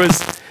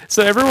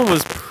 So everyone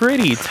was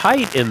pretty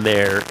tight in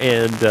there.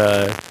 And,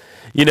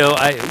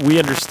 we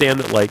understand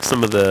that, like,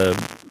 some of the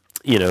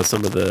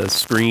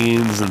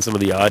screens and some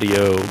of the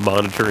audio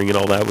monitoring and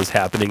all that was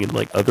happening in,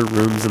 like, other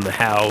rooms in the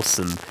house.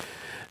 And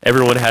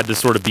everyone had to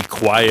sort of be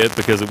quiet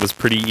because it was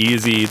pretty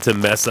easy to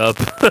mess up,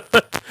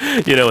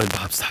 and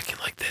Bob's talking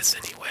like this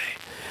anyway.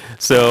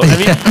 So, I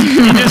mean,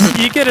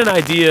 you get an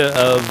idea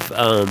of,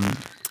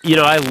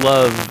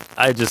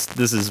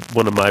 this is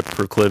one of my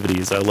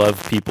proclivities. I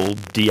love people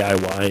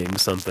DIYing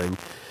something.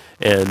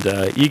 And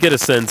you get a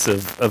sense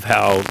of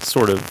how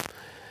sort of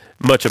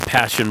much a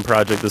passion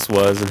project this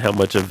was and how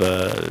much of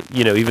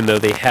even though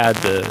they had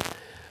the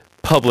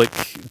public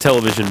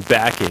television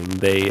backing,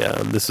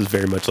 this was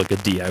very much like a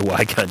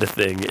DIY kind of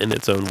thing in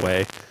its own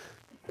way.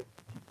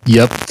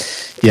 Yep.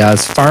 Yeah,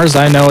 as far as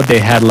I know, they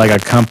had like a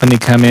company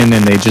come in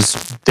and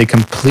they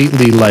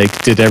completely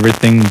like did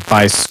everything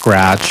by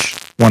scratch,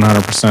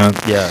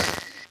 100%. Yeah.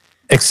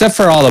 Except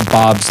for all of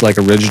Bob's like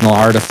original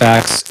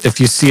artifacts. If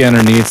you see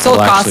underneath, so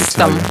they'll actually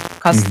tell you.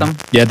 Custom.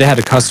 Mm-hmm. Yeah, they had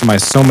to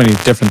customize so many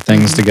different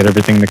things to get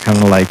everything to kind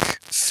of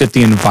like fit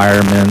the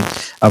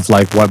environment of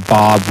like what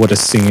Bob would have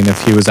seen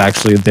if he was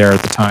actually there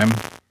at the time.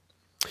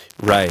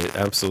 Right,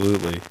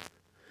 absolutely.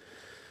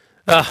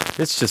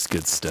 It's just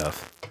good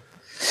stuff.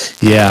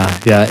 Yeah.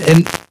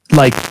 And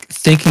like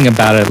thinking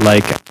about it,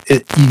 like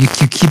you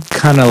keep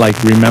kind of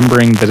like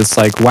remembering that it's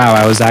like, wow,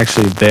 I was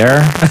actually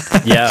there.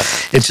 Yeah.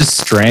 It's just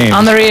strange.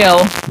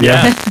 Unreal.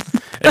 Yeah.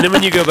 And then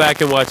when you go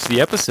back and watch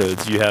the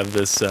episodes, you have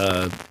this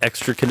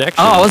extra connection.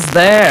 Oh, I was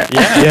there.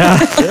 Yeah.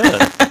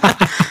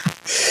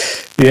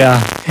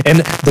 Yeah.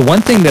 And the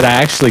one thing that I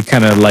actually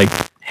kind of like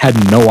had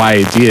no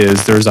idea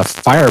is there's a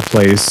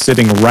fireplace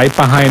sitting right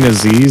behind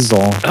his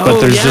easel,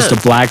 but there's just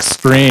a black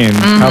screen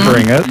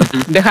covering it.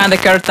 Behind the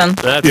curtain.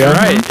 That's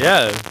right,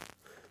 yeah.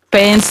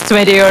 Paints,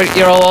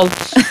 20-year-old.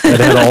 It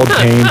had old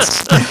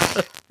paints.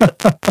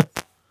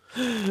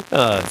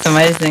 It's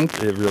amazing.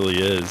 It really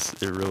is.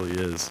 It really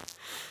is.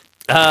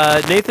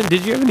 Nathan,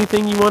 did you have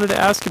anything you wanted to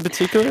ask in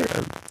particular?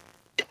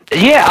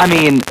 Yeah, I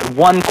mean,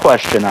 one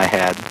question I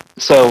had.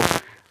 So,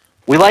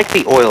 we like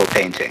the oil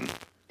painting.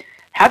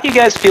 How do you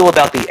guys feel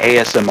about the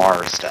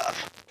ASMR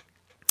stuff?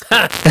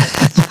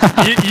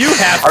 you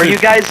have to. Are you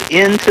guys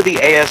into the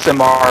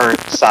ASMR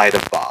side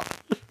of Bob?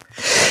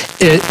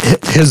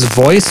 His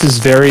voice is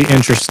very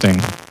interesting.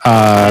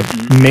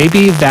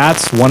 Maybe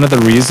that's one of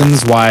the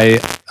reasons why,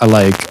 I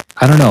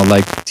don't know,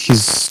 like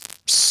he's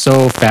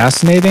so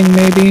fascinating.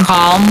 Maybe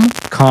calm,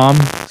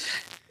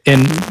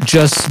 and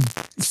just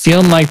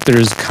feeling like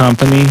there's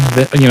company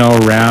that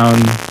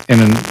around.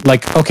 And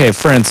like, okay,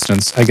 for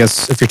instance, I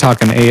guess if you're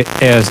talking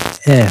ASMR,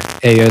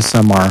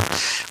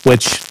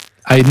 which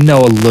I know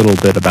a little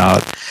bit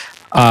about.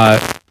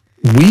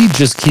 We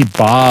just keep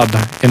Bob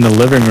in the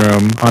living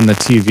room on the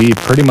TV,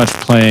 pretty much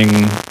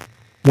playing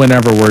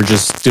whenever we're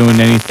just doing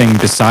anything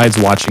besides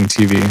watching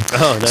TV.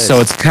 Oh, nice. So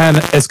it's kind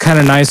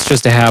of nice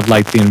just to have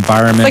like the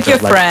environment, like your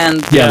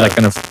friend. Yeah, like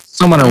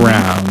someone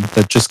around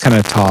that just kind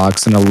of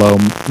talks in a low,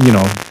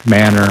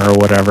 manner or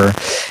whatever,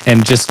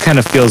 and just kind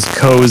of feels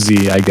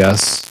cozy, I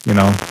guess.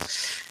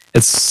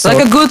 It's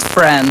like a good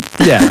friend.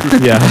 Yeah.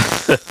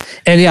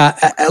 And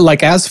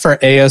like as for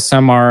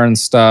ASMR and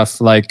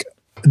stuff, like.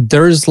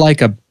 There's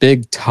like a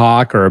big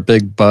talk or a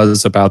big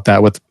buzz about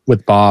that with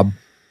Bob.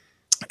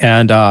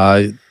 And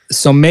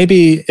so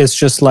maybe it's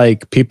just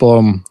like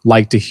people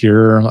like to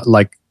hear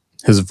like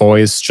his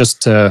voice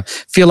just to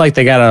feel like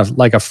they got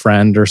a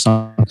friend or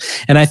something.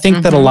 And I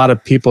think that a lot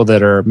of people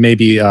that are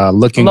maybe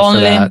looking lonely.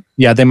 for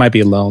that, they might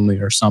be lonely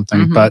or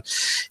something, but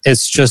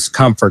it's just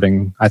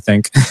comforting, I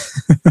think.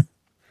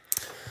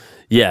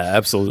 Yeah,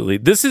 absolutely.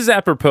 This is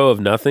apropos of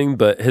nothing,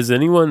 but has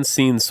anyone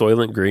seen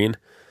Soylent Green?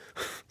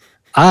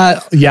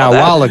 A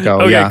while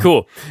ago. Okay, yeah.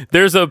 Cool.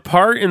 There's a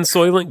part in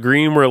Soylent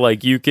Green where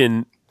like you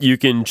can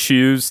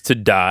choose to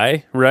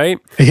die, right?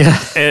 Yeah.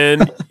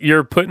 And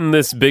you're put in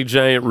this big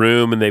giant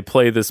room and they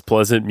play this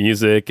pleasant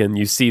music and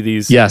you see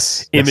these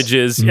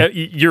images. Yes.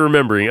 You're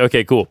remembering.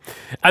 Okay, cool.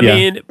 I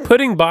mean,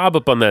 putting Bob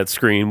up on that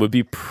screen would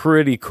be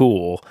pretty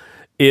cool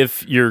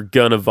if you're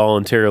gonna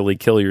voluntarily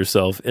kill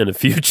yourself in a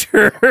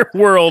future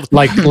world,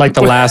 like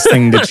the last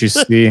thing that you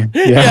see,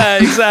 yeah,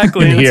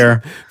 exactly.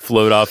 Here,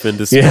 float off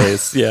into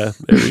space. Yeah,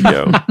 there we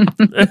go.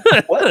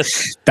 What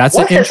has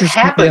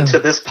happened to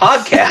this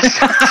podcast?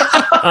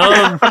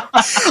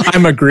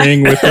 I'm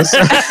agreeing with this,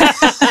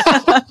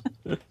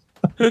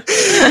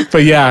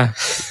 but yeah,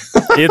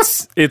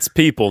 it's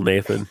people,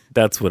 Nathan.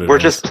 That's what it is. We're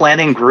just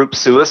planning group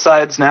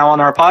suicides now on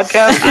our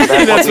podcast.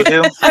 Is that what we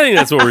do? I think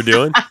that's what we're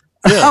doing.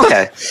 Yeah.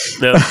 Okay.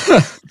 No.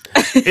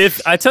 If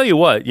I tell you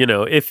what,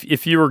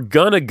 if you were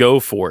gonna go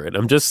for it,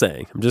 I'm just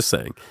saying,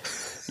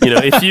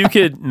 if you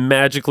could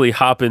magically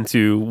hop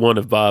into one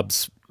of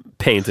Bob's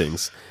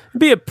paintings, it'd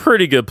be a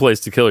pretty good place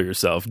to kill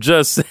yourself.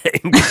 Just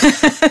saying.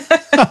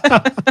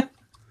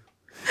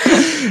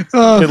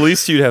 At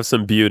least you'd have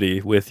some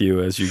beauty with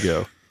you as you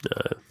go.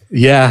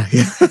 Yeah.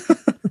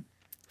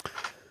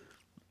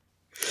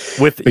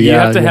 You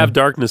have to have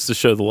darkness to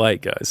show the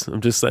light, guys.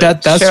 I'm just saying.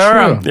 That's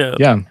Sure. true.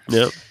 Yeah.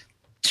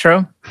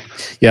 True.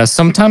 Yeah,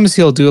 sometimes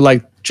he'll do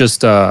like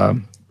just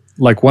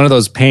like one of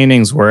those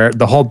paintings where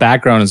the whole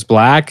background is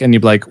black and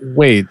you'd be like,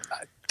 wait,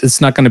 it's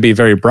not going to be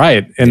very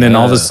bright. And then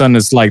all of a sudden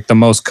it's like the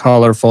most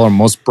colorful or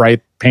most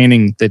bright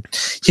painting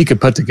that he could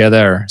put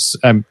together. So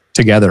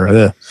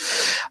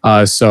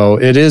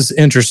it is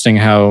interesting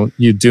how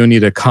you do need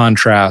to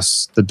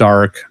contrast the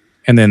dark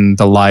and then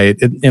the light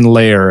and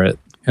layer it.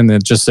 And then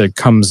it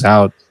comes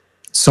out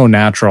so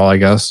natural, I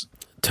guess.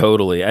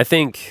 Totally. I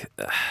think,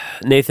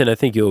 Nathan,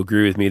 you'll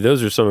agree with me.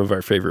 Those are some of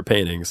our favorite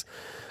paintings.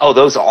 Oh,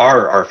 those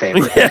are our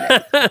favorite.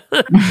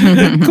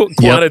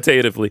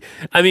 Quantitatively.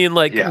 I mean,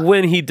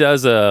 when he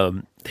does there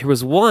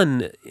was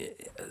one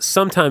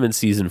sometime in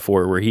season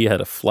 4 where he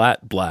had a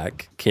flat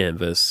black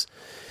canvas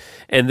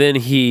and then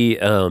he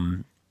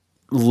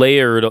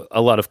layered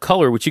a lot of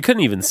color, which you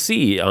couldn't even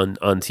see on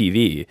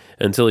TV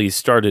until he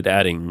started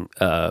adding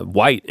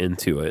white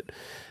into it.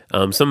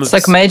 It's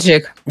like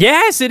magic.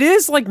 Yes, it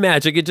is like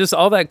magic. It just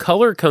all that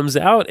color comes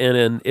out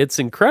and it's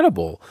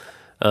incredible.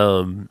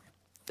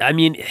 I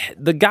mean,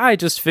 the guy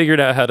just figured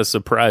out how to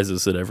surprise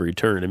us at every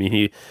turn. I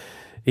mean,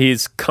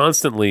 he's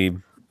constantly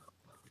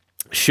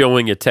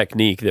showing a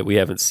technique that we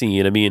haven't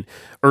seen. I mean,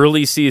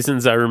 early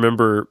seasons, I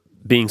remember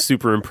being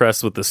super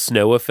impressed with the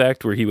snow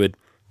effect where he would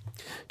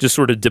just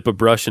sort of dip a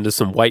brush into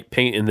some white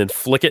paint and then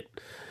flick it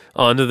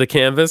onto the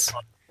canvas.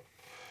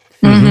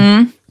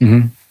 Mm-hmm.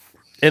 Mm-hmm.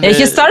 And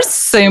he starts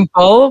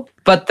simple,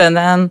 but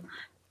then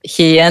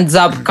he ends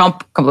up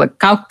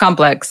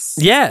complex.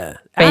 Yeah,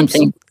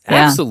 painting.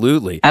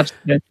 Absolutely.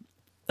 Absolutely.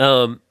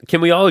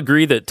 Can we all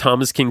agree that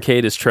Thomas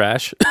Kincaid is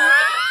trash?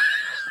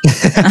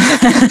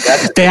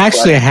 They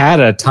actually had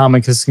a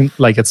Thomas,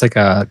 like it's like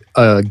a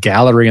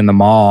gallery in the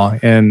mall,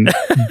 and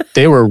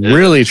they were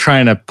really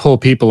trying to pull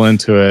people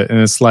into it.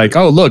 And it's like,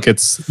 oh, look,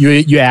 it's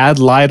you add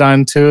light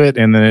onto it,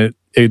 and then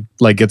it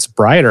like gets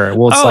brighter.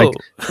 Well, it's like,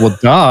 well,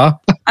 duh.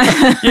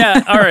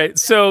 Yeah. All right.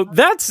 So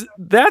that's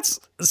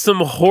some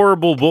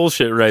horrible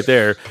bullshit right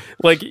there.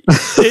 Like,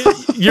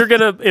 you're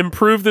gonna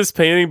improve this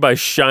painting by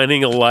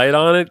shining a light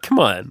on it? Come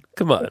on.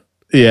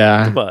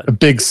 Yeah. Come on. A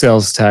big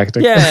sales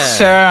tactic. Yeah.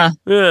 Sure.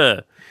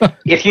 Yeah.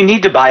 If you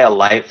need to buy a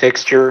light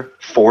fixture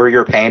for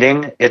your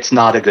painting, it's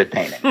not a good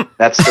painting.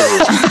 That's the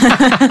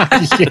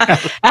reason.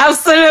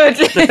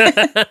 Absolutely.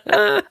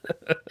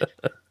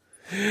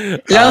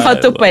 Learn how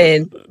to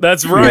paint.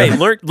 That's right.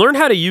 Yeah. Learn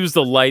how to use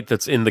the light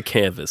that's in the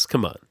canvas.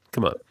 Come on.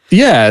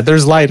 Yeah,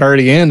 there's light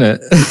already in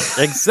it.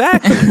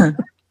 Exactly.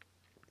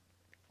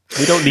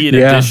 We don't need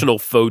additional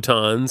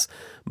photons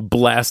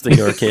blasting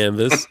our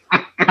canvas.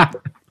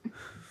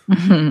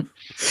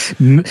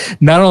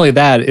 Not only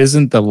that,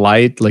 isn't the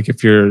light, like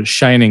if you're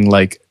shining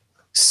like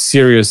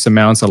serious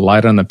amounts of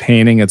light on the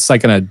painting, it's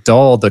like going to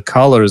dull the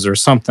colors or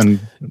something,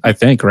 I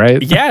think,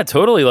 right? Yeah,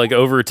 totally. Like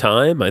over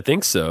time, I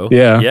think so.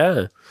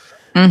 Yeah.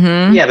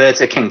 Mm-hmm. Yeah, but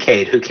it's a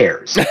Kincaid. Who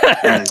cares? Just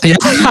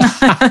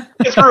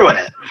ruin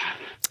it.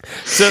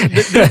 So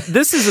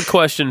this is a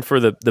question for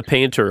the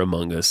painter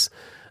among us,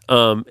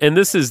 and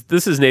this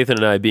is Nathan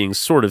and I being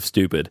sort of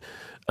stupid.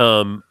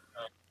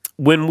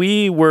 When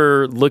we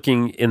were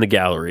looking in the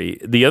gallery,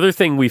 the other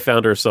thing we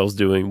found ourselves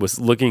doing was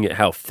looking at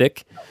how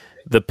thick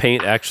the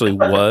paint actually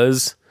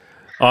was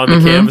on the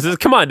canvases.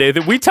 Come on,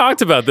 Nathan. We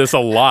talked about this a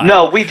lot.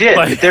 No, we did.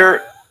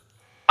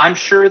 I'm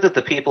sure that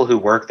the people who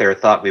work there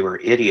thought we were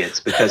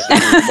idiots because there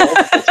were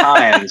multiple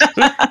times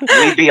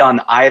we'd be on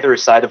either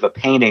side of a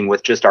painting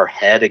with just our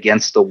head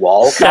against the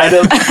wall, kind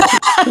of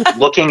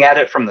looking at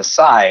it from the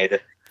side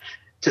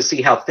to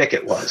see how thick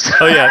it was.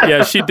 Oh,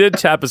 yeah. She did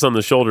tap us on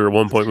the shoulder at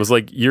one point. Was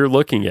like, you're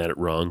looking at it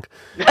wrong.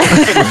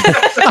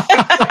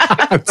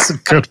 That's a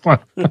good one.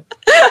 So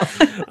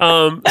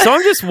I'm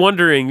just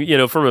wondering,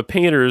 from a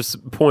painter's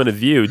point of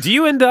view, do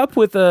you end up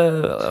with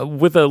a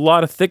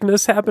lot of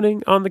thickness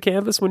happening on the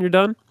canvas when you're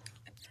done?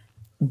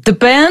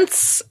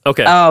 Depends.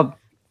 Okay.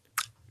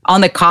 On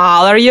the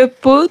color you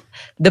put.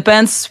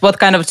 Depends what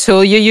kind of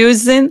tool you're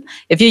using.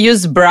 If you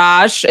use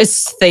brush,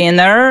 it's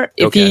thinner.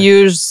 If you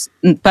use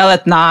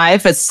palette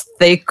knife, it's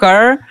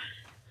thicker.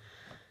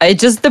 It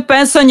just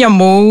depends on your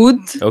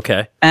mood.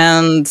 Okay.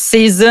 And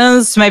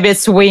seasons. Maybe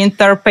it's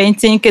winter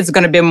painting. It's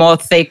going to be more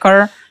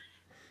thicker.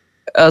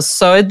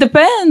 So it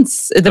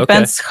depends. It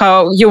depends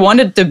how you want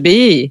it to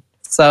be.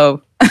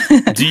 So.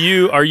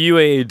 Are you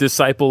a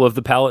disciple of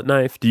the palette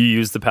knife? Do you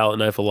use the palette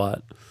knife a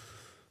lot?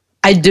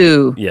 I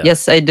do. Yeah.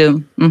 Yes, I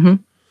do. Mm-hmm.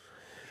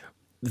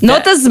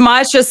 Not as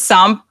much as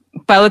some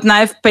palette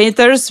knife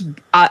painters.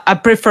 I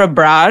prefer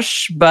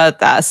brush,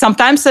 but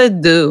sometimes I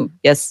do.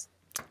 Yes.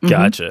 Mm-hmm.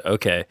 Gotcha.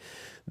 Okay.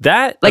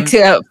 That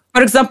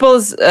for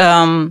example,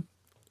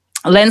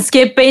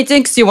 landscape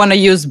paintings you want to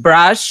use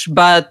brush,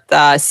 but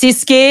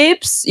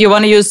seascapes you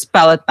want to use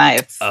palette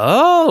knife.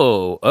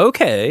 Oh,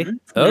 okay.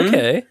 Mm-hmm.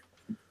 Okay.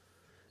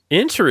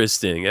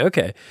 Interesting.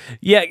 Okay.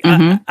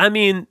 Yeah. I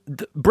mean,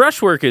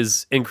 brushwork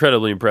is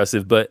incredibly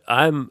impressive, but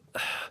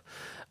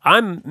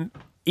I'm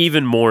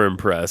even more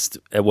impressed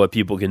at what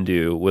people can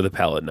do with a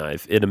palette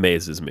knife. It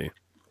amazes me.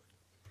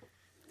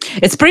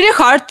 It's pretty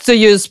hard to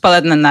use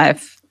palette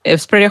knife.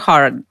 It's pretty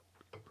hard.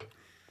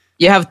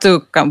 You have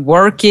to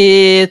work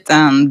it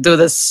and do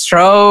the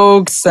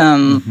strokes,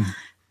 and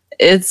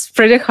it's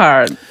pretty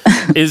hard.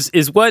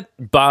 Is what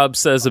Bob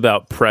says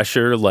about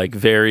pressure, like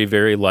very,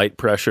 very light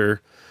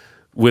pressure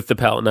with the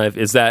palette knife,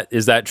 is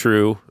that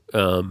true?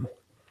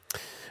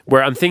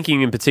 Where I'm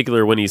thinking in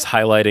particular when he's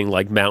highlighting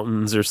like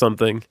mountains or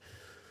something.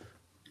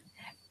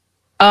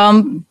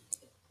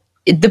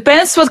 It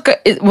depends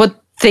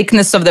what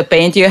thickness of the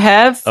paint you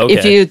have. Okay.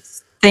 If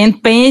it's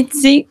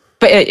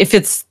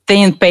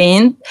thin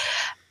paint,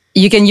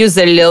 you can use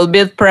a little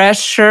bit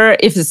pressure.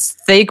 If it's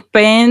thick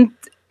paint,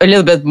 a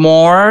little bit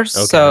more. Okay.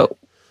 So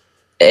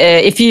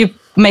if you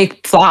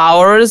make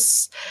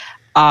flowers,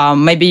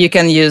 maybe you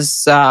can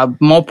use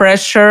more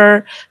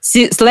pressure.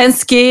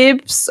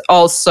 Landscapes,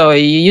 also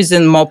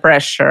using more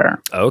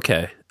pressure.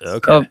 Okay.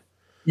 So,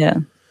 yeah.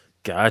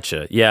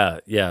 Gotcha. Yeah.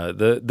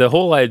 The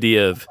whole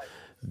idea of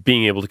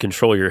being able to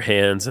control your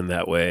hands in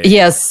that way.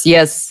 Yes.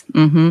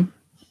 Mm-hmm.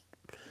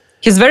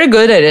 He's very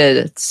good at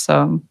it.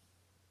 So.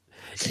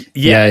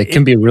 Yeah, it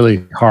can be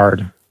really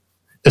hard,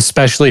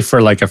 especially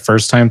for like a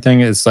first time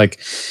thing. It's like,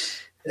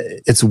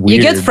 it's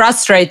weird. You get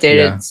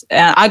frustrated.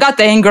 Yeah. I got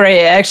angry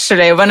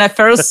actually when I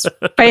first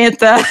paint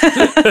the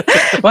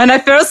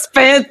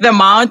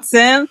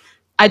mountain.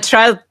 I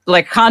tried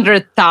like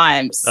 100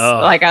 times.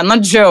 Like no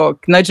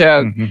joke.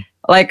 Mm-hmm.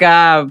 Like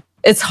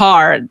it's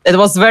hard. It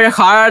was very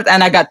hard,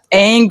 and I got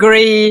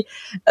angry.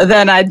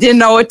 Then I didn't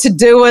know what to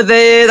do with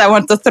it. I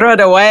wanted to throw it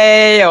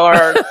away, or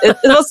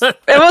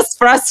it was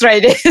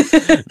frustrating.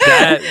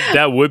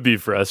 that would be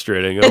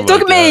frustrating. It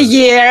took me a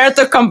year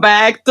to come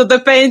back to the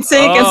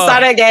painting and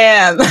start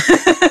again.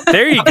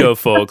 There you go,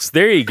 folks.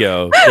 There you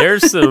go.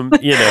 There's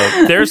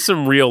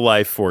some real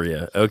life for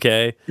you.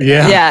 Okay.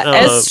 Yeah.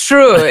 It's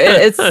true.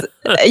 It's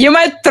you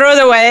might throw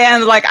it away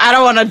and like I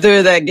don't want to do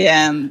it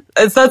again.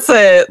 That's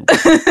it.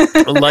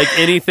 Like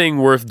anything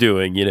worth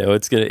doing,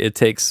 it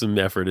takes some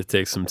effort. It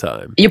takes some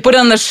time. You put it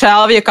on the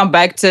shelf, you come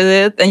back to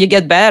it, and you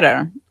get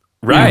better.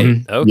 Right.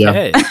 Mm-hmm.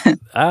 Okay. Yeah.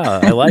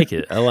 I like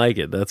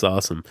it. That's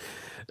awesome.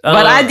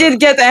 But I did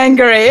get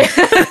angry.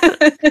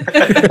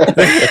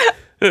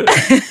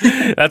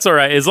 That's all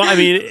right.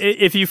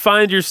 If you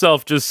find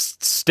yourself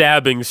just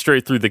stabbing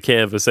straight through the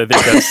canvas, I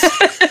think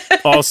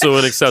that's also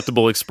an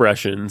acceptable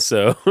expression.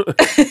 So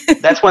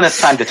that's when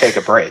it's time to take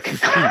a break.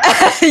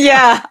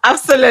 Yeah,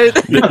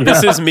 absolutely.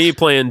 This is me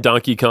playing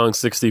Donkey Kong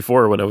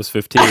 64 when I was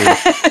 15.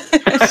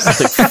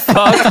 It's like,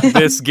 fuck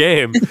this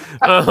game.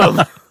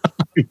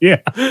 Yeah.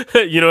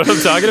 You know what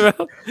I'm talking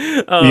about?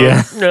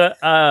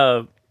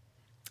 Yeah.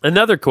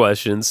 Another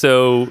question.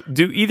 So,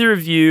 do either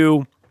of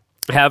you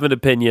have an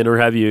opinion, or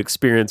have you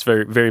experienced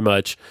very, very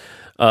much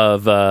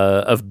of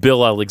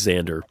Bill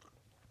Alexander?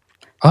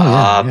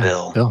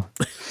 Bill.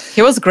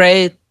 He was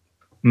great.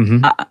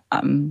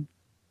 Mm-hmm.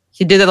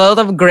 He did a lot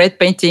of great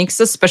paintings,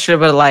 especially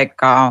with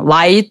like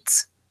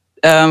light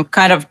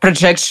kind of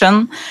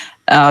projection,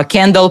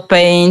 candle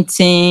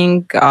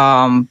painting,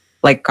 kind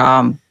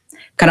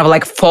of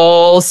like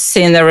fall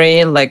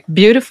scenery, like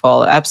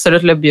beautiful,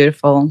 absolutely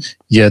beautiful.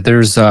 Yeah,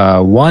 there's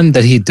one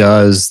that he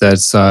does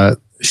that's,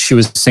 she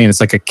was saying it's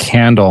like a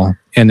candle,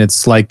 and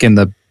it's like in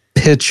the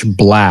pitch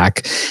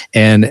black,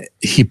 and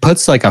he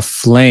puts like a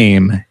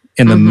flame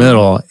in the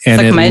middle,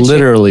 and it magic.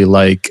 Literally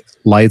like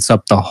lights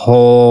up the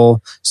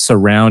whole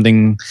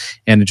surrounding,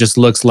 and it just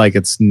looks like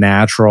it's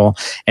natural.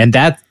 And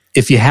that,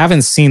 if you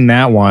haven't seen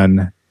that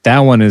one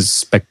is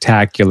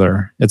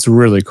spectacular. It's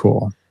really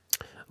cool.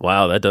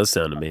 Wow, that does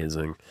sound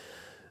amazing.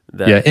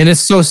 Yeah, and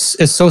it's so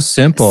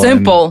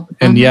simple.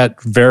 And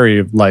yet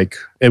very like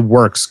it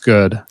works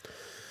good.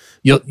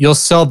 You'll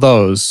sell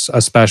those,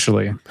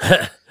 especially.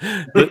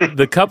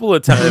 the couple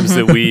of times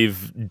that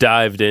we've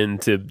dived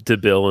into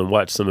Bill and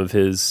watched some of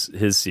his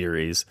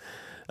series,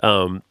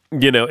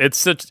 it's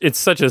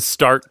such a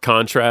stark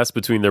contrast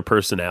between their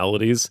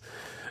personalities.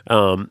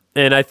 And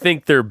I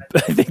think they're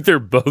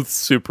both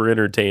super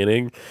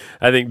entertaining.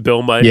 I think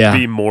Bill might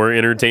be more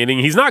entertaining.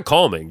 He's not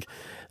calming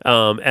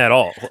at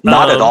all.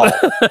 Not at all.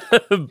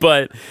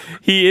 But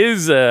he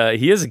is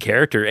a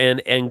character,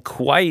 and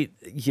quite,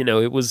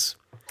 it was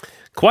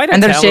quite a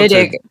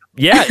energetic.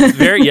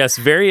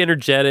 Very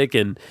energetic,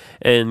 and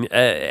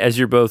as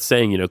you're both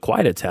saying,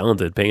 quite a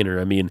talented painter.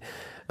 I mean,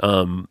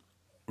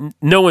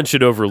 no one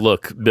should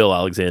overlook Bill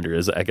Alexander,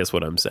 is I guess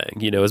what I'm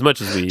saying. As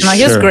much as we,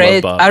 he's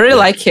great. Bob, I really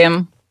like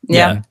him.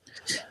 Yeah.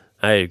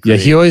 I agree. Yeah,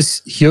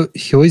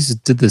 he always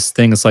did this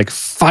thing. It's like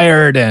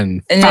fired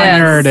and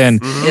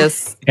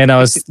yes. And I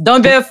was,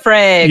 don't be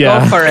afraid.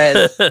 Go for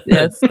it.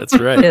 Yes, that's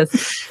right.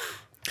 Yes.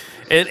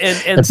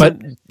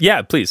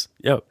 And please.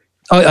 Yeah.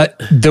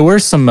 There were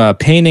some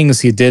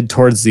paintings he did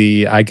towards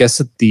I guess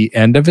at the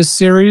end of his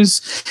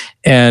series,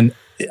 and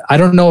I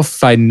don't know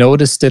if I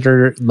noticed it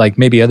or like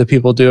maybe other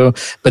people do,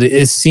 but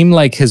it seemed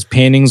like his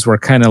paintings were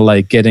kind of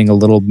like getting a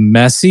little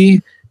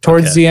messy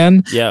towards Okay. the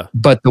end. Yeah.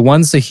 But the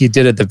ones that he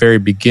did at the very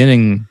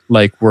beginning,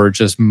 like, were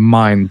just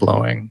mind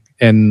blowing.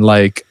 And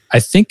like, I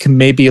think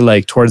maybe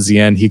like towards the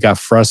end, he got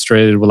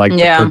frustrated with like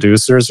Yeah. the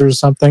producers or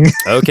something.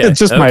 Okay. It's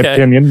just my Okay.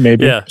 opinion,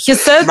 maybe. Yeah. He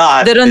said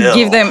Not they don't Bill.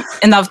 give them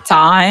enough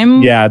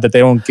time. Yeah, that they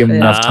don't give him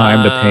enough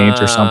time to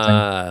paint or something.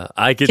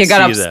 I could He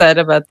got see upset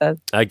about that.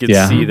 that. I could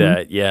Yeah. see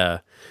that. Yeah.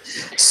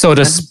 So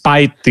to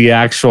spite the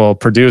actual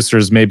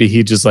producers, maybe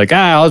he just like,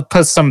 I'll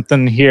put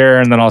something here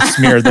and then I'll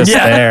smear this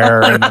Yeah.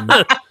 there. And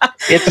then,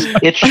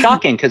 It's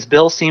shocking because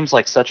Bill seems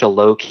like such a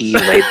low key,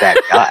 laid back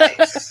guy.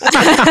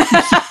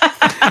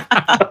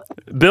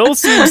 Bill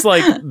seems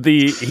like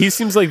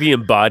the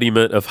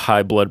embodiment of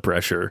high blood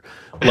pressure.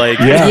 Like,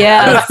 Yeah.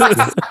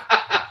 Yes.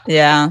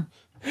 Yeah.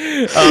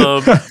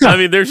 I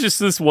mean, there's just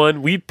this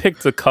one. We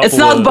picked a couple. It's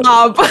not of,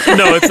 Bob.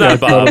 No, it's not Yeah,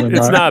 Bob. totally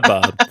It's not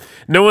Bob.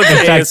 No one's in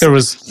fact, there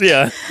was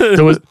Yeah.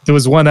 there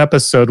was one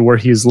episode where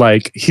he's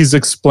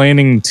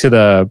explaining to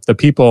the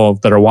people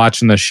that are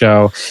watching the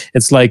show.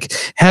 It's like,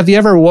 have you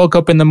ever woke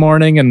up in the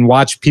morning and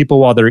watched people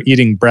while they're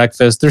eating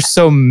breakfast? They're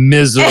so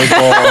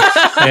miserable,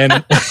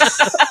 and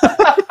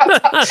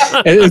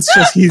it's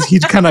just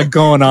he's kind of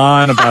going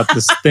on about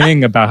this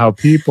thing about how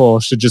people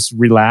should just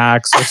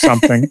relax or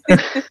something.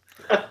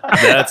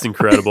 That's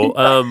incredible.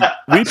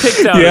 We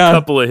picked out Yeah. a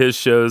couple of his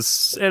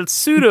shows and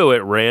pseudo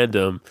at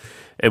random,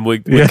 and we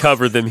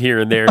covered them here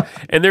and there.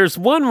 And there's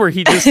one where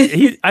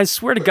I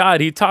swear to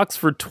God, he talks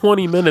for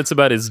 20 minutes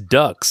about his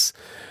ducks.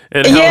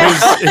 And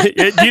how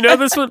do you know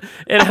this one?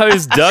 And how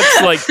his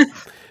ducks like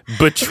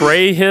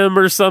betray him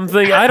or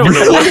something. I don't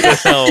know what the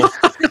hell.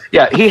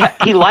 Yeah,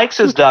 he likes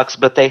his ducks,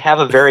 but they have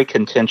a very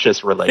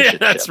contentious Yeah, relationship.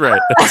 that's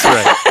right. That's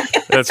right.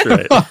 That's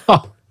right.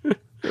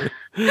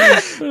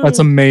 That's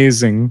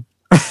amazing.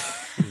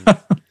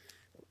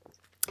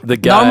 The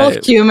guy.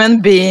 Normal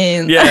human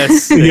being.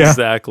 Yes, Yeah.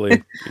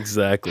 exactly.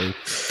 Exactly.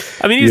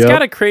 I mean, he's Yep.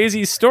 got a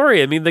crazy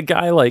story. I mean, the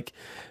guy, like,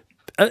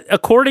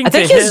 according I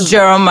think to him, he's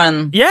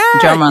German. yeah,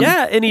 German.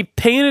 yeah, and he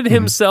painted Mm-hmm.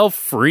 himself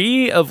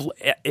free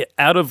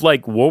out of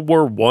like World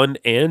War I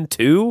and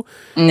II.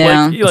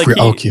 Yeah.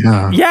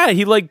 Yeah,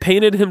 he like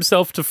painted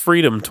himself to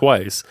freedom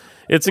twice.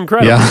 It's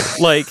incredible. Yeah.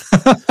 Like,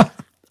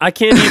 I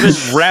can't even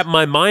wrap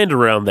my mind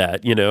around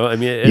that. You know, I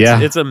mean,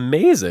 it's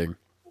amazing.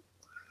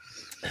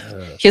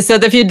 He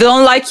said, if you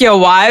don't like your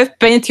wife,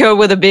 paint her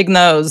with a big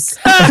nose.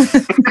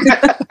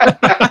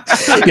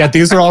 Yeah,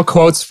 these are all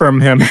quotes from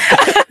him.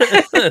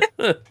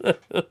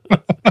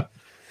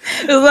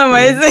 It's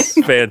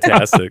amazing.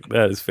 Fantastic.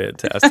 That is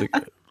fantastic.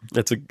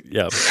 That's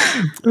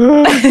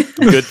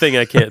good thing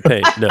I can't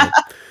paint. No.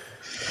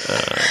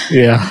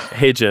 Yeah.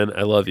 Hey Jen,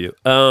 I love you.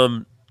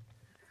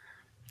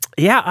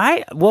 Y'all,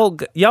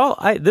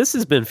 this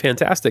has been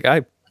fantastic.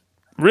 I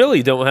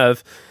really don't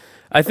have.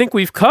 I think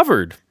we've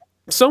covered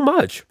so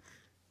much,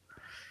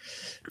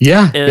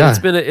 Yeah. and yeah.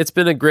 it's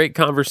been a great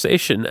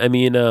conversation. I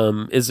mean,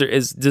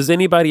 does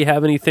anybody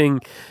have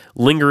anything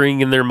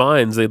lingering in their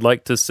minds they'd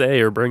like to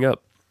say or bring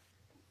up?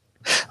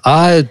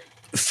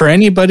 For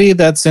anybody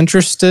that's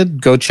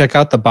interested, go check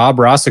out the Bob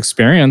Ross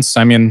Experience.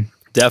 I mean,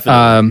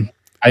 Definitely.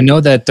 I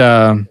know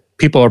that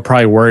people are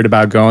probably worried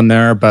about going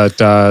there, but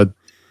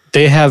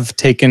they have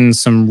taken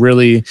some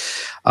really,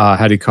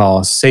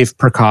 safe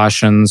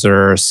precautions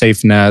or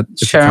safe net,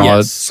 if you Sure. call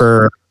Yes. it,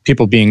 for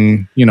people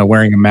being,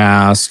 wearing a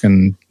mask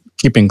and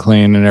keeping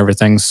clean and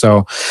everything.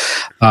 So,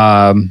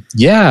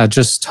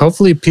 just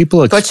hopefully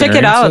people Go check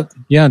it out.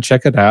 Yeah,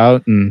 check it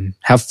out and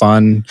have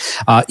fun.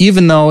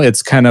 Even though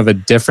it's kind of a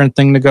different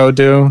thing to go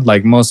do,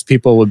 like most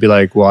people would be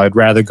like, well, I'd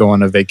rather go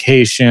on a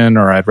vacation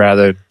or I'd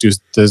rather do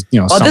this,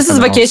 Well, this is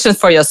something else. vacation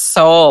for your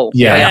soul.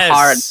 Yeah. For your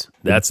heart.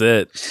 That's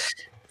it.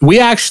 We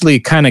actually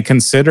kind of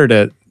considered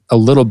it a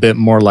little bit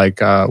more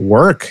like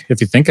work, if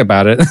you think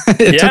about it.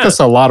 It took Yeah. us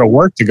a lot of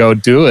work to go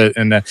do it,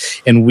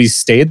 and we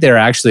stayed there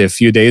actually a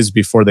few days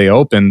before they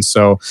opened.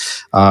 So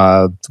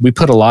we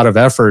put a lot of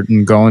effort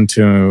in going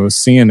to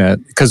seeing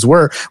it because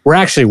we're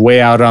actually way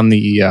out on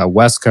the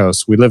West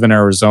Coast. We live in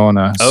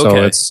Arizona, so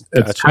Okay. it's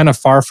Gotcha. kind of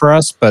far for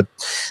us. But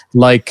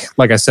like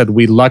I said,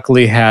 we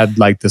luckily had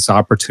like this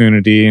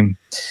opportunity.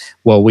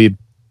 Well, we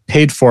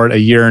paid for it a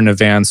year in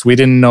advance. We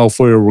didn't know if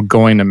we were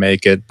going to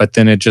make it, but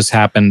then it just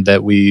happened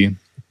that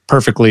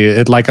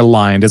it like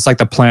aligned. It's like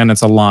the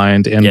planets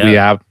aligned, and we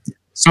have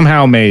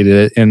somehow made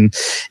it, and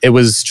it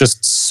was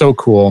just so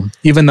cool.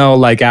 Even though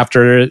like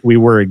after we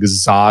were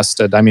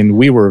exhausted, I mean,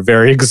 we were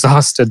very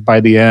exhausted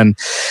by the end,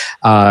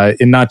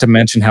 and not to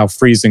mention how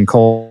freezing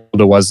cold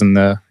it was in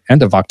the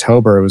end of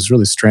October. It was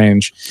really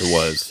strange. It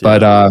was.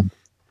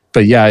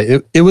 But yeah,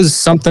 it was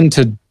something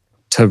to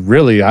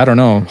really, I don't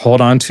know,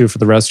 hold on to for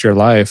the rest of your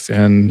life,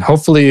 and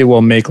hopefully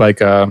we'll make like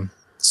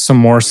some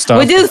more stuff.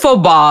 We did it for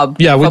Bob.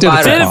 Yeah, we For did it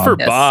Bob. for Did it Bob. for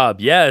Yes. Bob,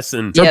 yes,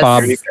 and For Yes.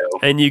 Bob. There you go.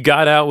 and you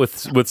got out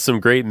with some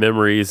great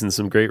memories and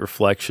some great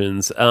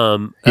reflections.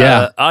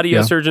 Yeah. Audio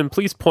Yeah. Surgeon,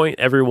 please point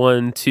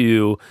everyone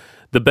to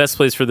the best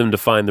place for them to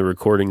find the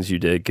recordings you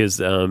did,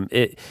 because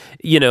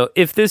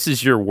if this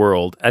is your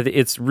world,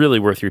 it's really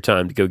worth your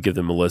time to go give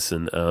them a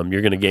listen.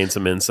 You're going to gain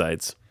some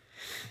insights.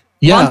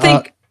 Yeah, One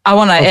thing I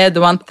want to add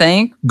one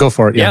thing. go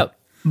for it. Yeah. Yep.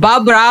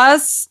 Bob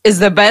Ross is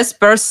the best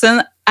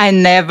person I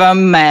never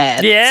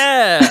met.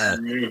 Yeah.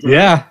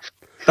 Yeah,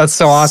 that's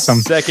so awesome.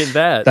 Second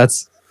that.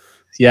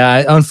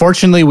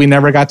 Unfortunately, we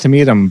never got to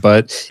meet him.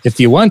 But if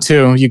you want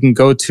to, you can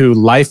go to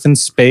Life in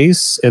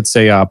Space. It's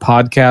a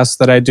podcast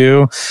that I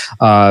do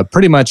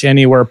pretty much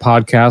anywhere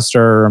podcasts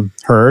are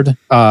heard.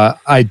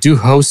 I do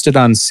host it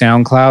on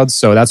SoundCloud,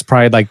 so that's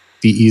probably like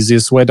the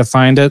easiest way to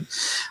find it.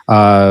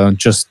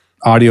 Just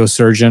Audio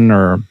Surgeon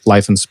or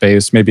Life in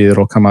Space. Maybe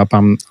it'll come up.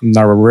 I'm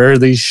not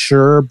really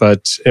sure,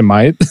 but it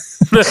might.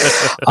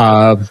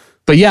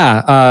 But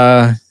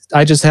yeah,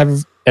 I just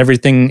have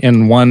everything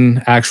in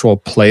one actual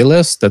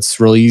playlist that's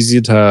really easy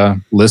to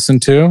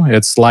listen to.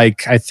 It's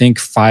like, I think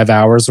 5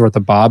 hours worth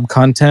of Bob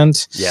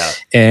content. Yeah.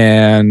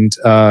 And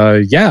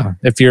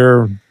if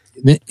you're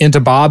into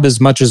Bob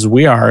as much as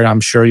we are,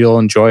 I'm sure you'll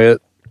enjoy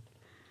it.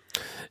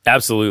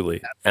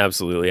 Absolutely.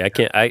 I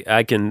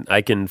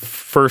can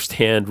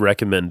firsthand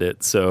recommend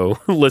it. So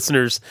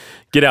listeners,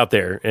 get out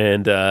there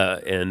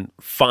and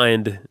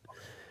find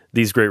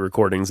these great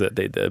recordings that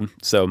they did.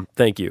 So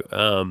thank you.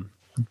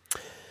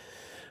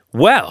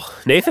 Well,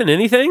 Nathan,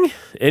 anything?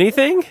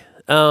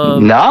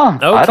 No,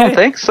 okay. I don't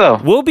think so.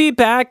 We'll be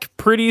back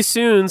pretty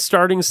soon,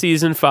 starting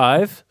season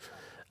 5,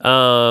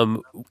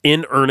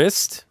 in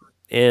earnest,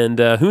 and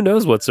who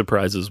knows what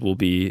surprises will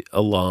be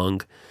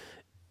along.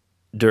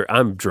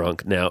 I'm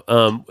drunk now.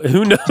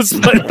 Who knows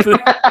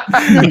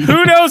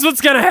who knows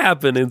what's gonna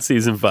happen in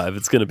season 5?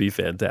 It's gonna be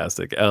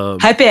fantastic.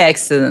 Happy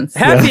accidents.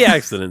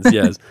 Accidents.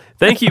 Yes.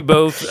 Thank you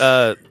both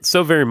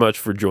so very much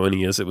for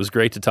joining us. It was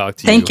great to talk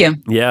to you. Thank you.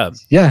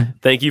 Yeah.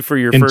 Thank you for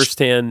your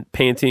firsthand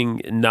painting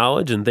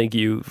knowledge, and thank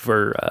you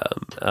for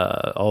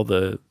all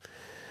the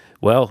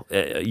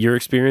your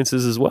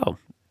experiences as well.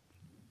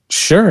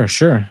 Sure.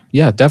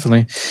 Yeah,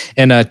 definitely.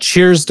 And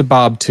cheers to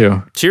Bob,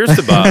 too. Cheers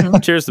to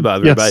Bob. Cheers to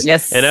Bob, everybody.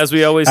 Yes. And as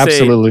we always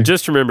say,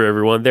 just remember,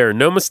 everyone, there are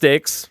no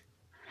mistakes.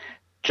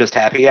 Just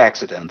happy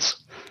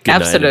accidents. Good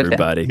Absolutely. night,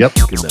 everybody. Yep.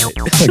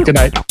 Good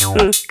night.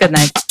 Good night. Good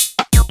night.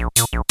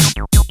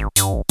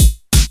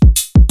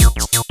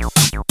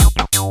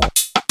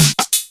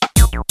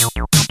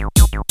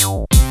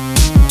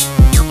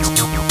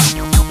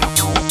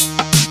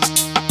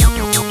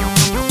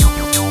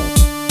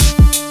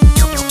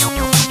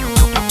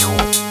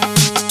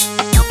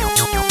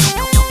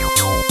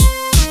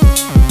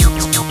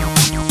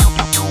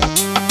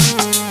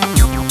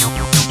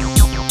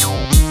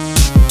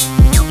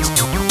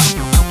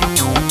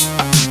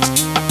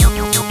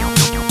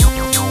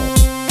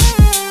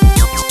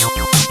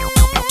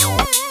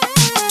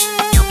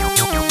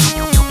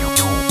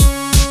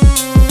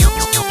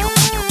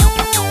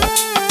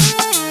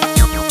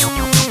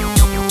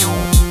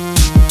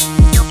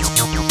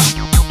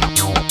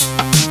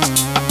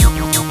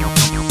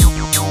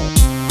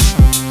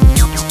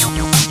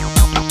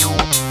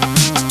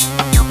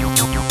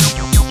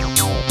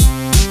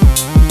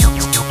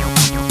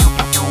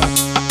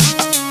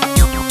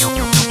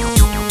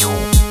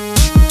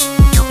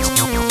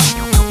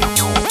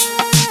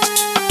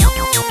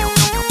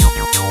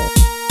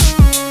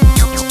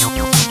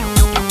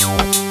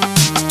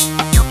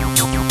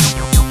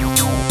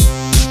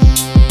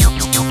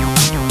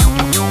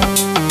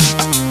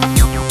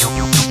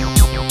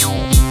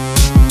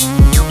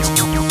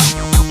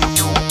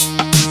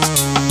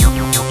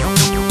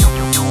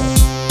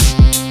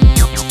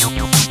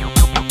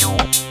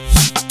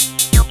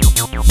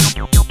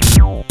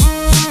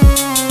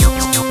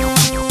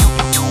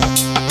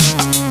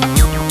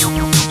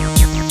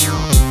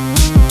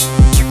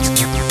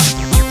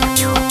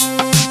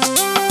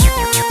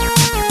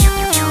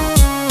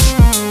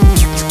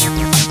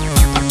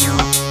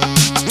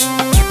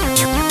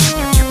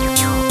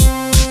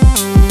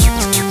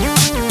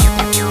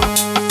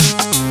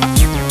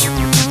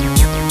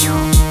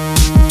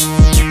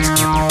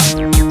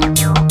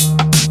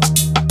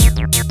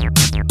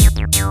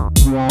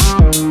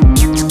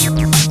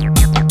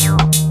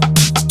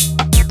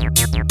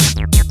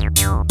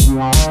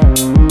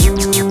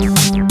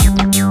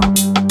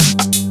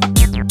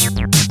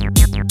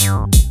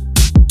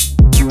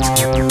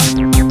 Wow.